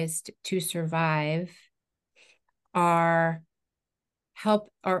utilized to survive are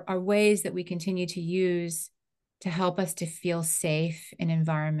are ways that we continue to use to help us to feel safe in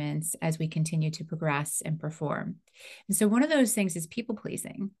environments as we continue to progress and perform. And so one of those things is people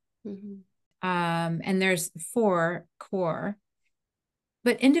pleasing. Mm-hmm. And there's 4 core.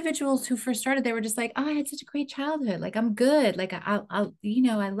 But individuals who first started, they were just like, oh, I had such a great childhood. Like, I'm good. Like, I'll,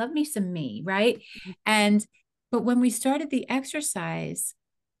 I love me some me. Right. And, but when we started the exercise,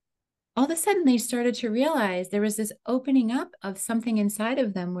 all of a sudden they started to realize there was this opening up of something inside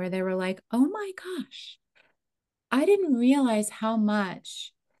of them where they were like, oh my gosh, I didn't realize how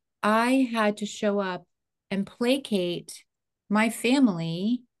much I had to show up and placate my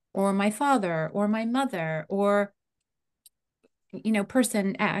family or my father or my mother or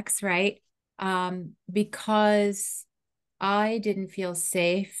person X, right? Because I didn't feel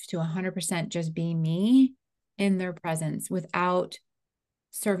safe to 100% just be me in their presence without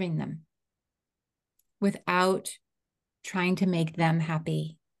serving them, without trying to make them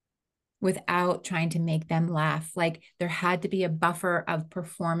happy, without trying to make them laugh. Like there had to be a buffer of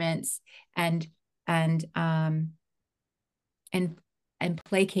performance and and um and and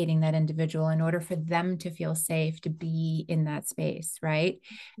placating that individual in order for them to feel safe to be in that space, right?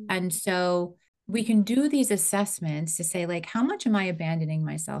 Mm-hmm. And so we can do these assessments to say, like, how much am I abandoning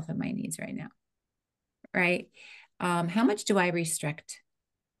myself and my needs right now? Right? How much do I restrict?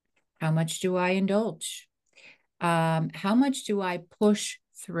 How much do I indulge? How much do I push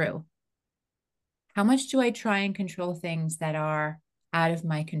through? How much do I try and control things that are out of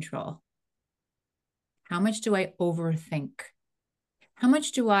my control? How much do I overthink? How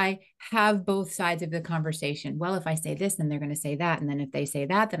much do I have both sides of the conversation? Well, if I say this, then they're going to say that. And then if they say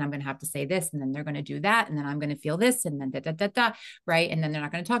that, then I'm going to have to say this. And then they're going to do that. And then I'm going to feel this. And then da, da, da, da, right? And then they're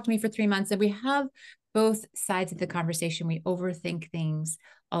not going to talk to me for 3 months. And we have both sides of the conversation. We overthink things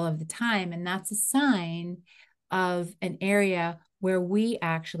all of the time. And that's a sign of an area where we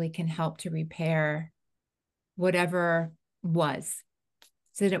actually can help to repair whatever was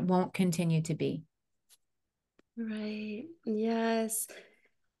so that it won't continue to be. Right. Yes.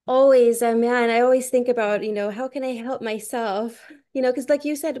 Always, man, I always think about, how can I help myself? Because like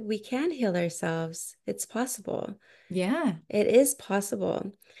you said, we can heal ourselves. It's possible. Yeah. It is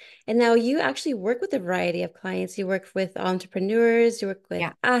possible. And now you actually work with a variety of clients. You work with entrepreneurs, you work with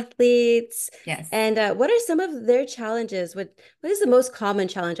athletes. Yes. And what are some of their challenges? What is the most common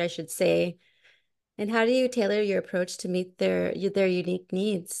challenge, I should say? And how do you tailor your approach to meet their unique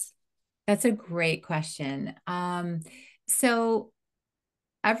needs? That's a great question. So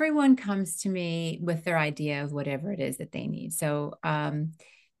everyone comes to me with their idea of whatever it is that they need. So,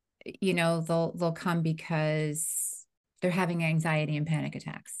 they'll come because they're having anxiety and panic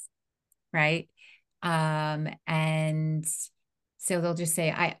attacks, right? And so they'll just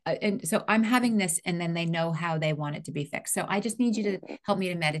say, and so I'm having this, and then they know how they want it to be fixed. So I just need you to help me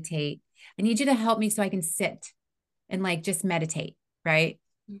to meditate. I need you to help me so I can sit and like just meditate, right?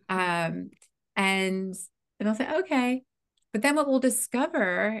 Mm-hmm. And I'll say, okay. But then what we'll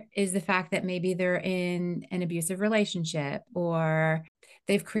discover is the fact that maybe they're in an abusive relationship or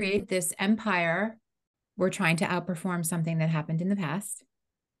they've created this empire. We're trying to outperform something that happened in the past.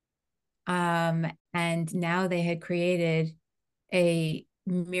 And now they had created a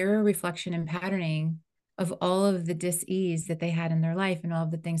mirror reflection and patterning of all of the dis-ease that they had in their life and all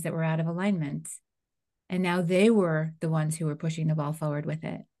of the things that were out of alignment. And now they were the ones who were pushing the ball forward with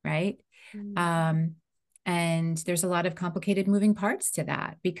it, right? Mm-hmm. And there's a lot of complicated moving parts to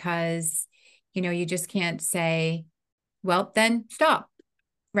that because, you just can't say, well, then stop,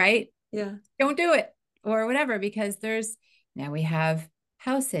 right? Yeah. Don't do it or whatever, because now we have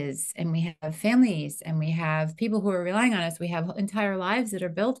houses and we have families and we have people who are relying on us. We have entire lives that are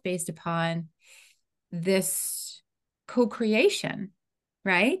built based upon this co-creation,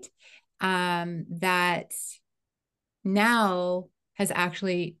 right? That now has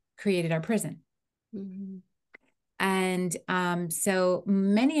actually created our prison. Mm-hmm. And so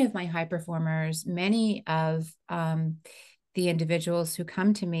many of my high performers, many of the individuals who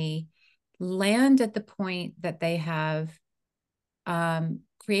come to me land at the point that they have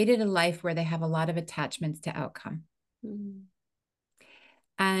created a life where they have a lot of attachments to outcome. Mm-hmm.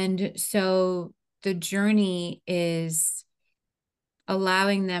 And so the journey is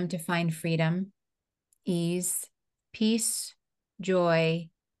allowing them to find freedom, ease, peace, joy,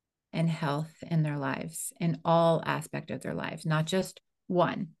 and health in their lives, in all aspects of their lives, not just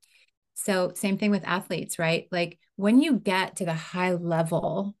one. So same thing with athletes, right? Like when you get to the high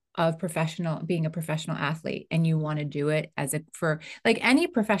level of being a professional athlete, and you want to do it for like any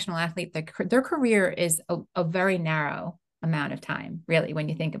professional athlete, their career is a very narrow amount of time, really, when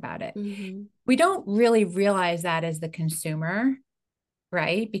you think about it. Mm-hmm. We don't really realize that as the consumer,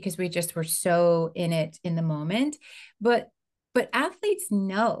 right? Because we're so in it in the moment. But athletes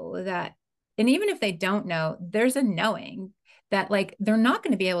know that, and even if they don't know, there's a knowing that like they're not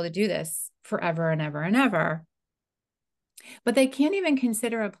going to be able to do this forever and ever and ever. But they can't even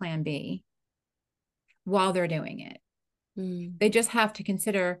consider a plan B while they're doing it. Mm. They just have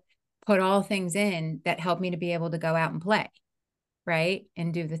to put all things in that help me to be able to go out and play, right?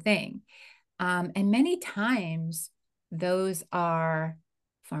 And do the thing. And many times those are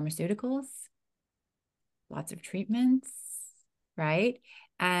pharmaceuticals, lots of treatments, right?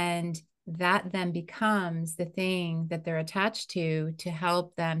 And that then becomes the thing that they're attached to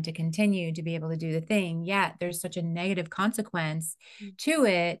help them to continue to be able to do the thing. Yet there's such a negative consequence to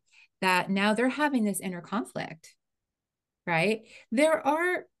it that now they're having this inner conflict, right? There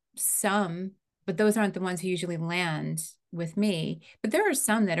are some, but those aren't the ones who usually land with me. But there are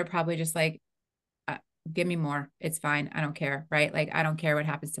some that are probably just like, give me more. It's fine. I don't care. Right. Like, I don't care what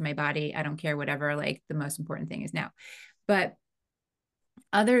happens to my body. I don't care, whatever. Like, the most important thing is now. But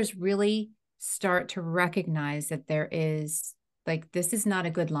others really start to recognize that there is like, this is not a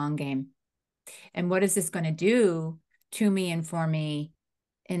good long game. And what is this going to do to me and for me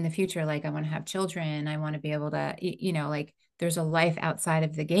in the future? Like, I want to have children. I want to be able to, like, there's a life outside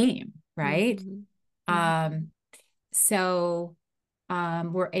of the game. Right. Mm-hmm. Mm-hmm. So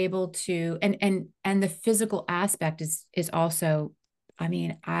we're able to, and the physical aspect is also, I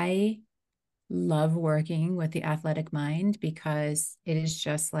mean, I love working with the athletic mind because it is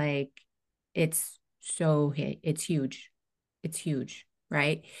just like, it's huge. It's huge,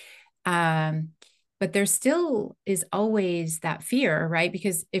 right? um but there still is always that fear, right?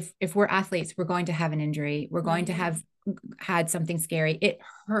 Because if we're athletes, we're going to have an injury, we're going to have had something scary. It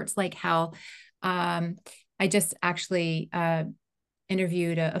hurts like hell. I just actually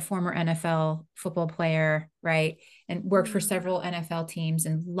interviewed a former NFL football player, right? And worked for several NFL teams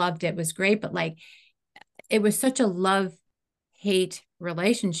and loved it, was great. But like, it was such a love hate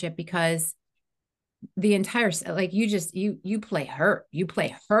relationship because the entire, like, you play hurt, you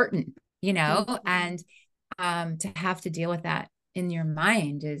play hurting, Mm-hmm. and to have to deal with that in your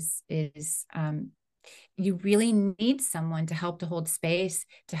mind is you really need someone to help to hold space,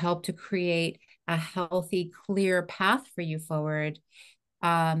 to help to create a healthy, clear path for you forward.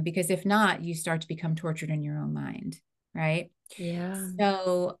 Because if not, you start to become tortured in your own mind, right? Yeah.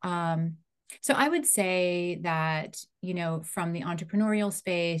 So I would say that, from the entrepreneurial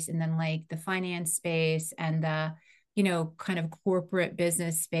space and then like the finance space and the, kind of corporate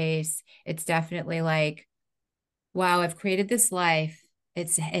business space, it's definitely like, wow, I've created this life.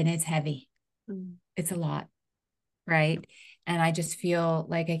 It's heavy. Mm. It's a lot, right? And I just feel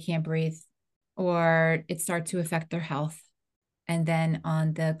like I can't breathe, or it starts to affect their health. And then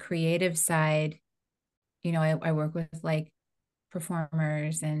on the creative side, I work with like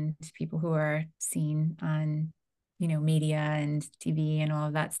performers and people who are seen on, media and TV and all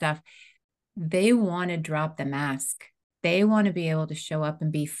of that stuff. They want to drop the mask. They want to be able to show up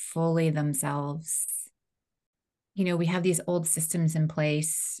and be fully themselves. We have these old systems in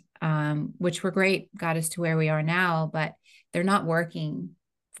place, which were great, got us to where we are now, but they're not working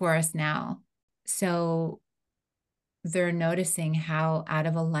for us now. So they're noticing how out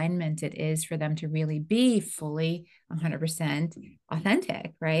of alignment it is for them to really be fully 100%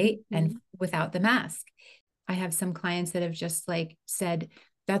 authentic, right? And Mm-hmm. without the mask. I have some clients that have just like said,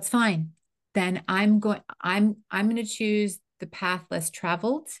 that's fine. Then I'm going to choose the path less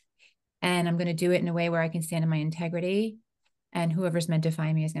traveled, and I'm going to do it in a way where I can stand in my integrity, and whoever's meant to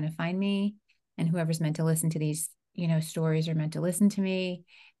find me is going to find me, and whoever's meant to listen to these, stories are meant to listen to me.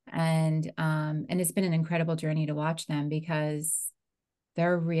 And it's been an incredible journey to watch them because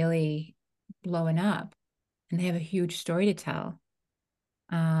they're really blowing up and they have a huge story to tell,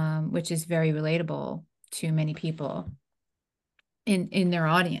 which is very relatable to many people in their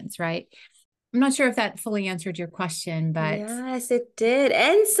audience, right? I'm not sure if that fully answered your question, but Yes, it did.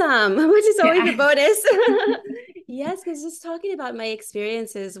 And some, which is always a yeah. bonus. Yes, because just talking about my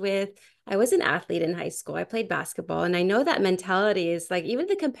experiences I was an athlete in high school. I played basketball, and I know that mentality is like even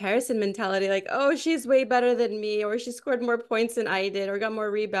the comparison mentality, like, oh, she's way better than me, or she scored more points than I did, or got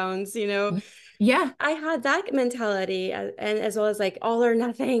more rebounds. Yeah. I had that mentality, and as well as like all or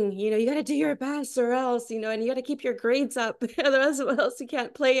nothing, you got to do your best or else, and you got to keep your grades up. Otherwise, else you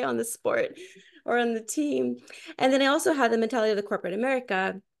can't play on the sport or on the team. And then I also had the mentality of the corporate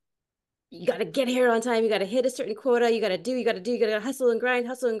America, you got to get here on time. You got to hit a certain quota. You got to hustle and grind,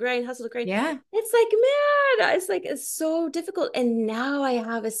 hustle and grind, hustle and grind. Yeah. It's like, man, it's so difficult. And now I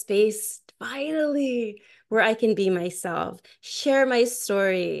have a space finally where I can be myself, share my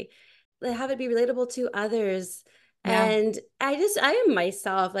story, have it be relatable to others. Yeah. And I am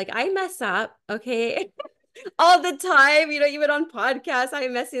myself. Like I mess up, okay? All the time, even on podcasts,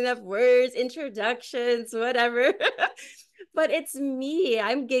 I'm messing up words, introductions, whatever. But it's me.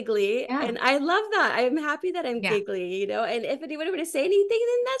 I'm giggly, Yeah. and I love that. I'm happy that I'm Yeah. giggly. And if anyone were to say anything,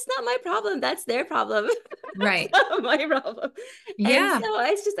 then that's not my problem. That's their problem. That's Right. not my problem. And Yeah. so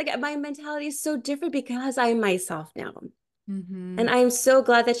it's just like my mentality is so different because I'm myself now. And Hmm. I'm so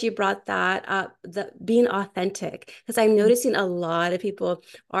glad that you brought that up, the being authentic, because I'm noticing a lot of people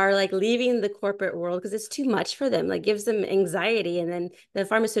are like leaving the corporate world because it's too much for them, like gives them anxiety, and then the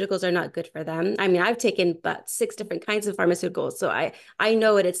pharmaceuticals are not good for them. I mean, I've taken but 6 different kinds of pharmaceuticals, so I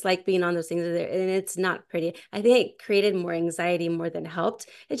know what it's like being on those things, and it's not pretty. I think it created more anxiety more than helped.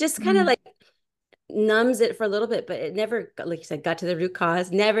 It just kind of Hmm. like numbs it for a little bit, but it never, like you said, got to the root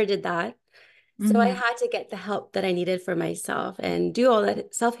cause, never did that. So I Hmm. had to get the help that I needed for myself and do all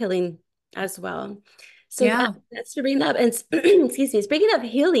that self-healing as well. So Yeah. that's to bring up and excuse me, speaking of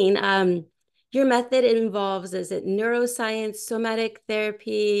healing, your method involves, is it neuroscience, somatic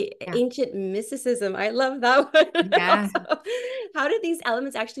therapy, Yeah. ancient mysticism? I love that one. Yeah. Also, how do these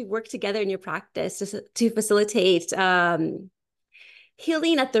elements actually work together in your practice to facilitate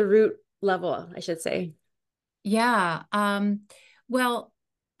healing at the root level, I should say? Yeah. Well,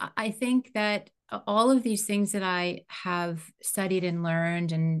 I think that all of these things that I have studied and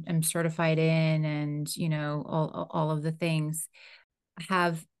learned and am certified in, and, all of the things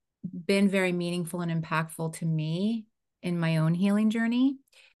have been very meaningful and impactful to me in my own healing journey.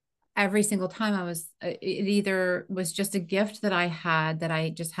 Every single time it either was just a gift that I had that I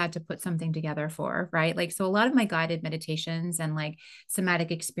just had to put something together for, right? Like, so a lot of my guided meditations and like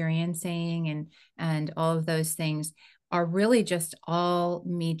somatic experiencing and all of those things are really just all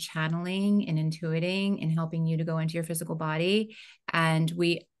me channeling and intuiting and helping you to go into your physical body. And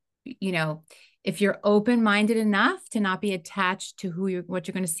you know, if you're open-minded enough to not be attached to what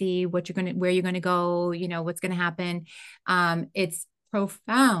you're going to see, where you're going to go, what's going to happen, it's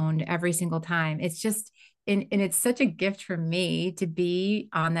profound every single time. It's just, and it's such a gift for me to be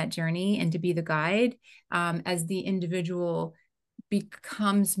on that journey and to be the guide, as the individual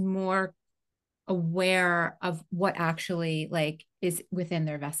becomes more aware of what actually like is within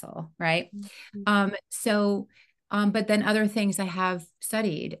their vessel, right? So but then other things I have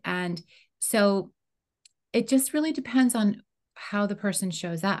studied, and so it just really depends on how the person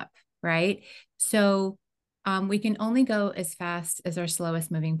shows up, right? So we can only go as fast as our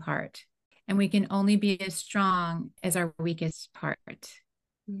slowest moving part, and we can only be as strong as our weakest part.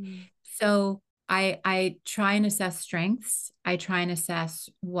 Mm, So I try and assess strengths. I try and assess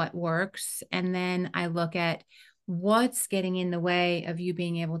what works, and then I look at what's getting in the way of you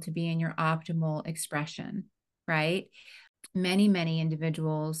being able to be in your optimal expression, right? Many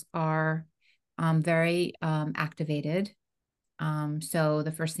individuals are very activated. So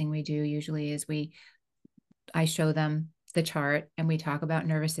the first thing we do usually is I show them the chart, and we talk about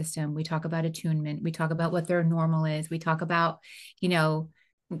nervous system. We talk about attunement. We talk about what their normal is. We talk about,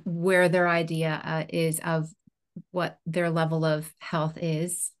 where their idea is of what their level of health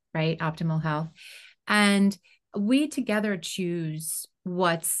is, right? Optimal health. And we together choose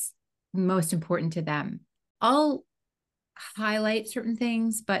what's most important to them. I'll highlight certain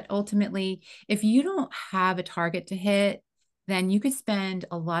things, but ultimately, if you don't have a target to hit, then you could spend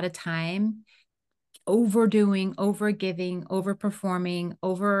a lot of time overdoing, overgiving, overperforming,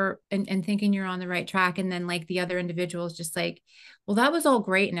 and thinking you're on the right track. And then like the other individuals just like, well, that was all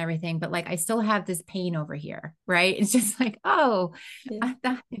great and everything, but like I still have this pain over here, right? It's just like, oh, yeah.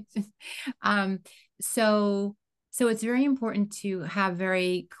 it's just, um, so so it's very important to have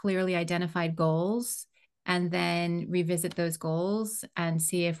very clearly identified goals and then revisit those goals and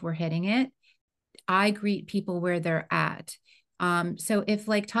see if we're hitting it. I greet people where they're at. So if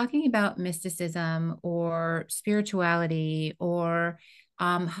like talking about mysticism or spirituality or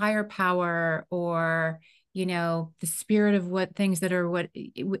higher power, or the spirit of what things that are what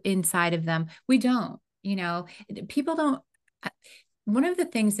inside of them, we don't. People don't. One of the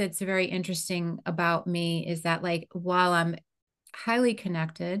things that's very interesting about me is that like while I'm highly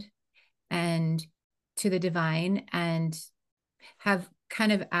connected and to the divine and have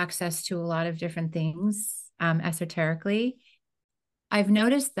kind of access to a lot of different things esoterically, I've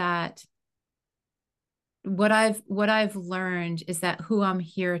noticed that what I've learned is that who I'm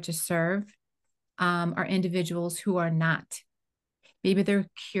here to serve are individuals who are not. Maybe they're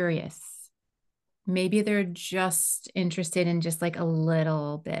curious. maybe they're just interested in just like a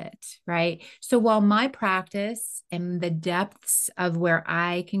little bit, right? So while my practice and the depths of where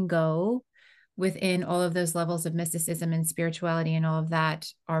I can go within all of those levels of mysticism and spirituality and all of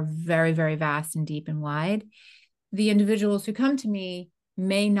that are very, very vast and deep and wide, the individuals who come to me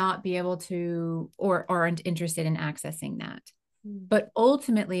may not be able to or aren't interested in accessing that. Mm. But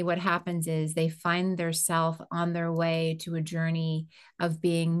ultimately, what happens is they find their self on their way to a journey of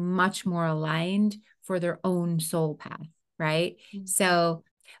being much more aligned for their own soul path, right? Mhm. So,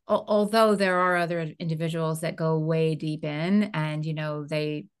 although there are other individuals that go way deep in and,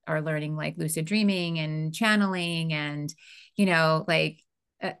 they are learning like lucid dreaming and channeling and, like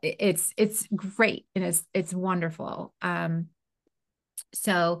it's great and it's wonderful.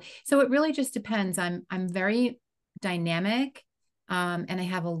 So it really just depends. I'm very dynamic, and I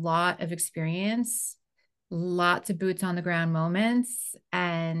have a lot of experience, lots of boots on the ground moments,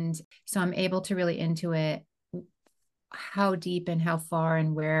 and so I'm able to really intuit how deep and how far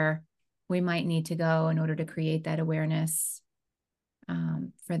and where we might need to go in order to create that awareness,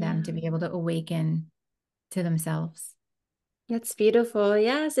 for them to Yeah. be able to awaken to themselves. That's beautiful.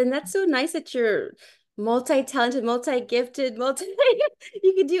 Yes. And that's so nice that you're multi-talented, multi-gifted, multi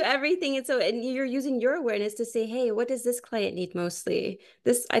you can do everything. And so and you're using your awareness to say, hey, what does this client need mostly?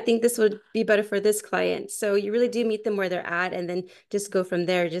 This, I think this would be better for this client. So you really do meet them where they're at and then just go from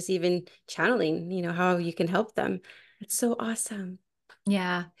there, just even channeling, how you can help them. It's so awesome.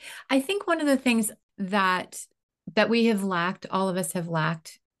 Yeah. I think one of the things that we have lacked, all of us have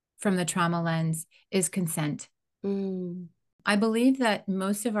lacked from the trauma lens is consent. Mm, I believe that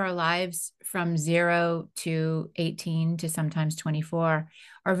most of our lives from 0 to 18 to sometimes 24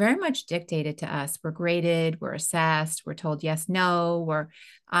 are very much dictated to us. We're graded, we're assessed, we're told yes, no,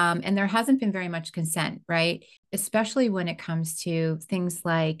 and there hasn't been very much consent, right? Especially when it comes to things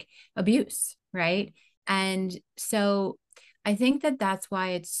like abuse, right? And so I think that that's why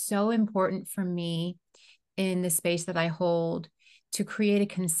it's so important for me in the space that I hold to create a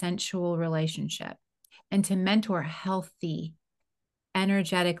consensual relationship and to mentor healthy,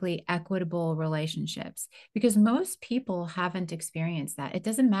 energetically equitable relationships because most people haven't experienced that. It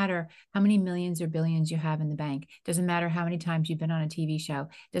doesn't matter how many millions or billions you have in the bank. It doesn't matter how many times you've been on a TV show.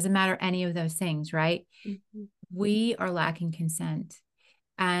 It doesn't matter any of those things, right? mhm. We are lacking consent.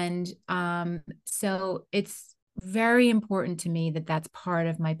 And so it's very important to me that that's part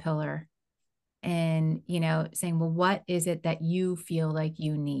of my pillar and saying, well, what is it that you feel like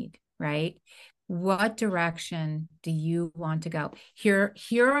you need, right? What direction do you want to go? Here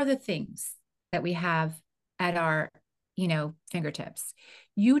are the things that we have at our fingertips.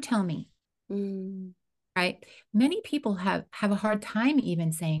 You tell me. Mm, Right? Many people have a hard time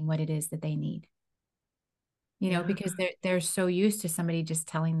even saying what it is that they need, yeah. because they're so used to somebody just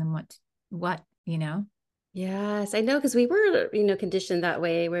telling them what. Yes, I know because we were, conditioned that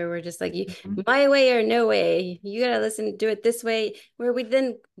way where we're just like, Mhm. my way or no way. You gotta listen, do it this way. Where we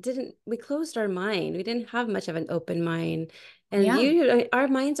then didn't, we closed our mind. We didn't have much of an open mind. And Yeah. our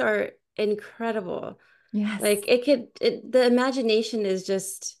minds are incredible. Like Yes. the imagination is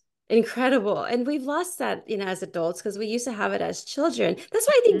just incredible. And we've lost that, as adults because we used to have it as children. That's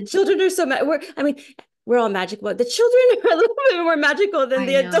why I think Mhm. children are so we're all magical, but the children are a little bit more magical than I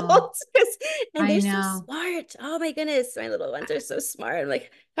the know. adults. And I they're so know. smart. Oh my goodness, my little ones are so smart. I'm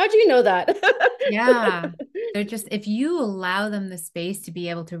like, how'd you know that? Yeah. They're just, if you allow them the space to be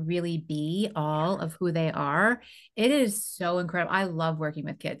able to really be all of who they are, it is so incredible. I love working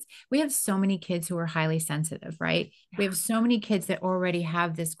with kids. We have so many kids who are highly sensitive, right? We have so many kids that already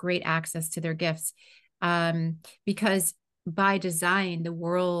have this great access to their gifts, because by design, the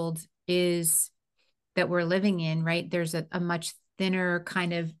world is that we're living in, right? There's a much thinner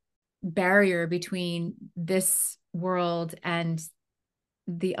kind of barrier between this world and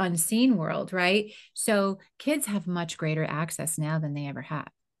the unseen world, right? So kids have much greater access now than they ever have,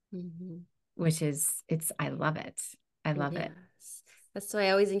 Mhm. which is, I love it. I love it. Yes. That's why I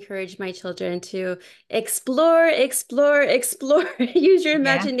always encourage my children to explore, explore, explore, use your Yeah.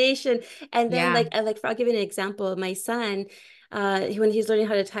 imagination. And then Yeah. I'll give you an example. My son, when he's learning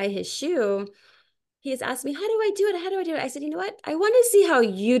how to tie his shoe, he has asked me, how do I do it? How do I do it? I said, you know what? I want to see how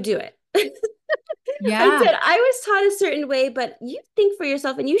you do it. I Yeah. said, I was taught a certain way, but you think for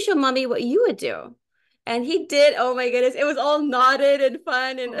yourself and you show mommy what you would do. And he did. Oh my goodness. It was all knotted and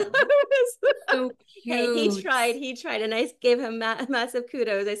fun. And Oh, so hey, cute. he tried. And I gave him massive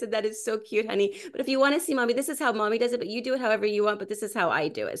kudos. I said, that is so cute, honey. But if you want to see mommy, this is how mommy does it, but you do it however you want. But this is how I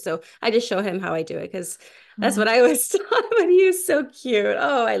do it. So I just show him how I do it because that's what Mhm. I was taught. But he is so cute.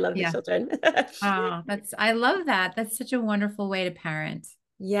 Oh, I love the Yeah. children. Oh, I love that. That's such a wonderful way to parent.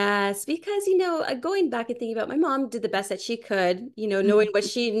 Yes, because, going back and thinking about my mom did the best that she could, knowing Mhm. what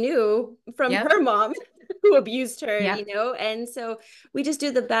she knew from Yep. her mom who abused her, Yep. and so we just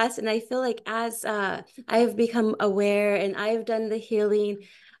do the best. And I feel like as I have become aware and I've done the healing,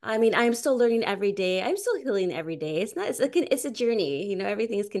 I mean, I'm still learning every day. I'm still healing every day. It's a journey,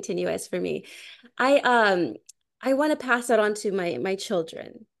 everything is continuous for me. I um I want to pass that on to my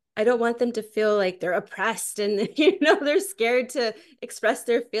children. I don't want them to feel like they're oppressed and they're scared to express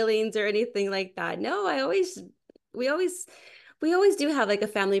their feelings or anything like that. No, we always we always do have like a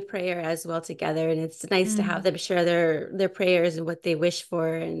family prayer as well together, and it's nice to have Mm. them share their prayers and what they wish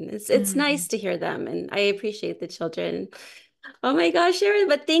for, and it's Mm. nice to hear them, and I appreciate the children. Oh my gosh, Sharon,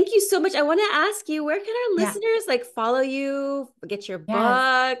 but thank you so much. I want to ask you, where can our Yeah. listeners like follow you, get your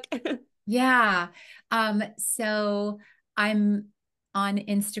Yes. book? Yeah. So I'm on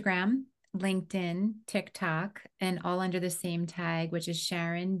Instagram, LinkedIn, TikTok, and all under the same tag, which is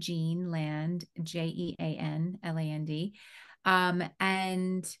Sharon Jean Land, JeanLand.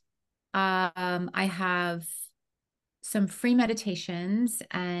 And I have some free meditations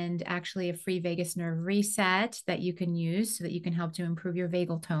and actually a free vagus nerve reset that you can use so that you can help to improve your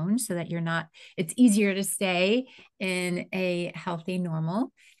vagal tone so that it's easier to stay in a healthy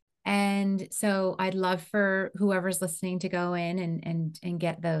normal. And so I'd love for whoever's listening to go in and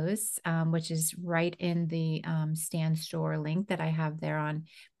get those, which is right in the Stand Store link that I have there on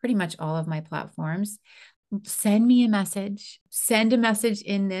pretty much all of my platforms. Send me a message. Send a message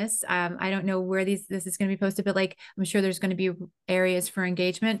in this. I don't know where this is going to be posted, but like I'm sure there's going to be areas for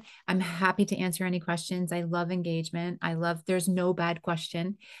engagement. I'm happy to answer any questions. I love engagement. There's no bad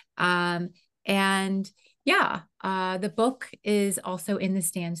question. And yeah, the book is also in the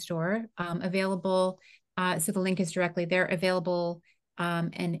Stand Store, available. So the link is directly there, available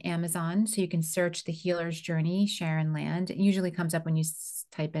in Amazon. So you can search The Healer's Journey, Sharon Land. It usually comes up when you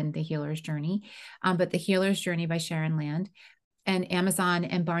type in The Healer's Journey, but The Healer's Journey by Sharon Land, and Amazon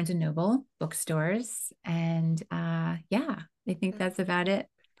and Barnes and Noble bookstores. And yeah, I think that's about it.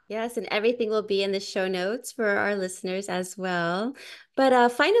 Yes, and everything will be in the show notes for our listeners as well.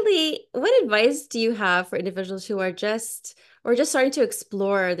 But finally, what advice do you have for individuals who are just starting to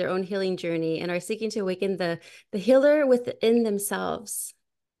explore their own healing journey and are seeking to awaken the healer within themselves?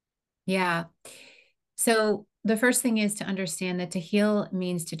 Yeah. So the first thing is to understand that to heal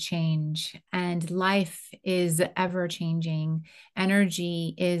means to change, and life is ever changing.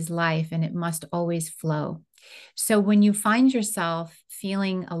 Energy is life, and it must always flow. So when you find yourself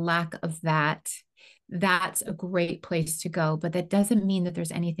feeling a lack of that, that's a great place to go. But that doesn't mean that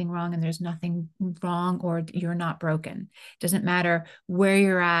there's anything wrong, and there's nothing wrong or you're not broken. It doesn't matter where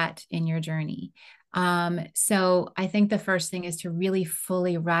you're at in your journey. So I think the first thing is to really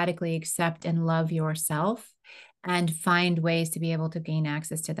fully, radically accept and love yourself and find ways to be able to gain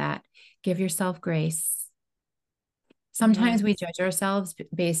access to that. Give yourself grace. Sometimes we Yes. judge ourselves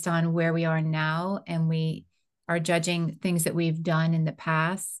based on where we are now, and we are judging things that we've done in the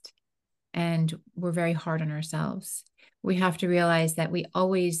past, and we're very hard on ourselves. We have to realize that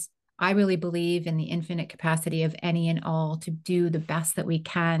I really believe in the infinite capacity of any and all to do the best that we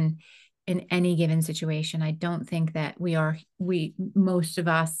can in any given situation. I don't think that most of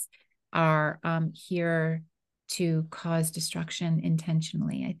us are here to cause destruction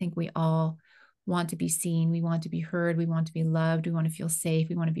intentionally. I think we all want to be seen. We want to be heard. We want to be loved. We want to feel safe.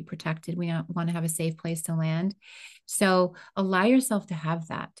 We want to be protected. We want to have a safe place to land. So allow yourself to have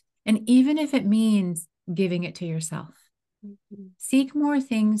that. And even if it means giving it to yourself, Mhm. seek more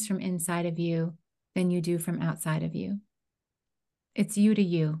things from inside of you than you do from outside of you. It's you to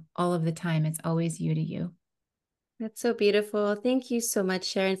you all of the time. It's always you to you. That's so beautiful. Thank you so much,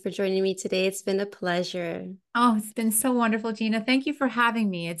 Sharon, for joining me today. It's been a pleasure. Oh, it's been so wonderful, Gina. Thank you for having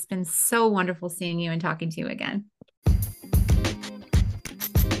me. It's been so wonderful seeing you and talking to you again.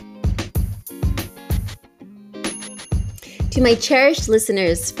 To my cherished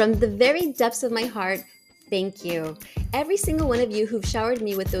listeners, from the very depths of my heart, thank you. Every single one of you who've showered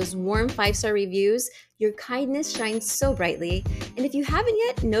me with those warm 5-star reviews, your kindness shines so brightly. And if you haven't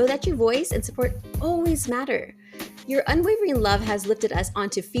yet, know that your voice and support always matter. Your unwavering love has lifted us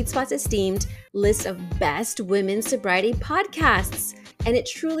onto FeedSpot's esteemed list of best women's sobriety podcasts, and it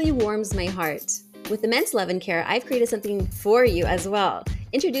truly warms my heart. With immense love and care, I've created something for you as well.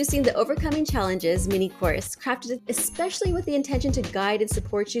 Introducing the Overcoming Challenges mini course, crafted especially with the intention to guide and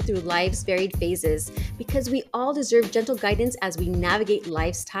support you through life's varied phases, because we all deserve gentle guidance as we navigate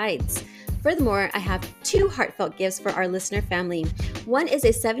life's tides. Furthermore, I have 2 heartfelt gifts for our listener family. One is a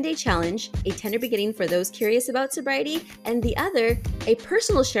 7-day challenge, a tender beginning for those curious about sobriety, and the other, a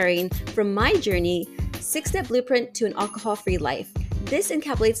personal sharing from my journey, 6-step blueprint to an alcohol-free life. This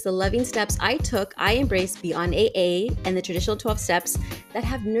encapsulates the loving steps I embraced beyond AA and the traditional 12 steps that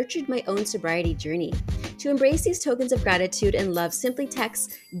have nurtured my own sobriety journey. To embrace these tokens of gratitude and love, simply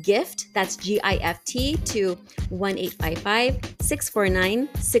text GIFT, that's GIFT, to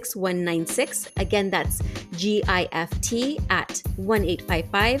 1-855-649-6196. Again, that's GIFT at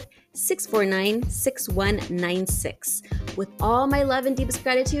 1-855-649-6196. With all my love and deepest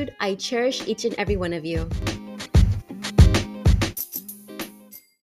gratitude, I cherish each and every one of you.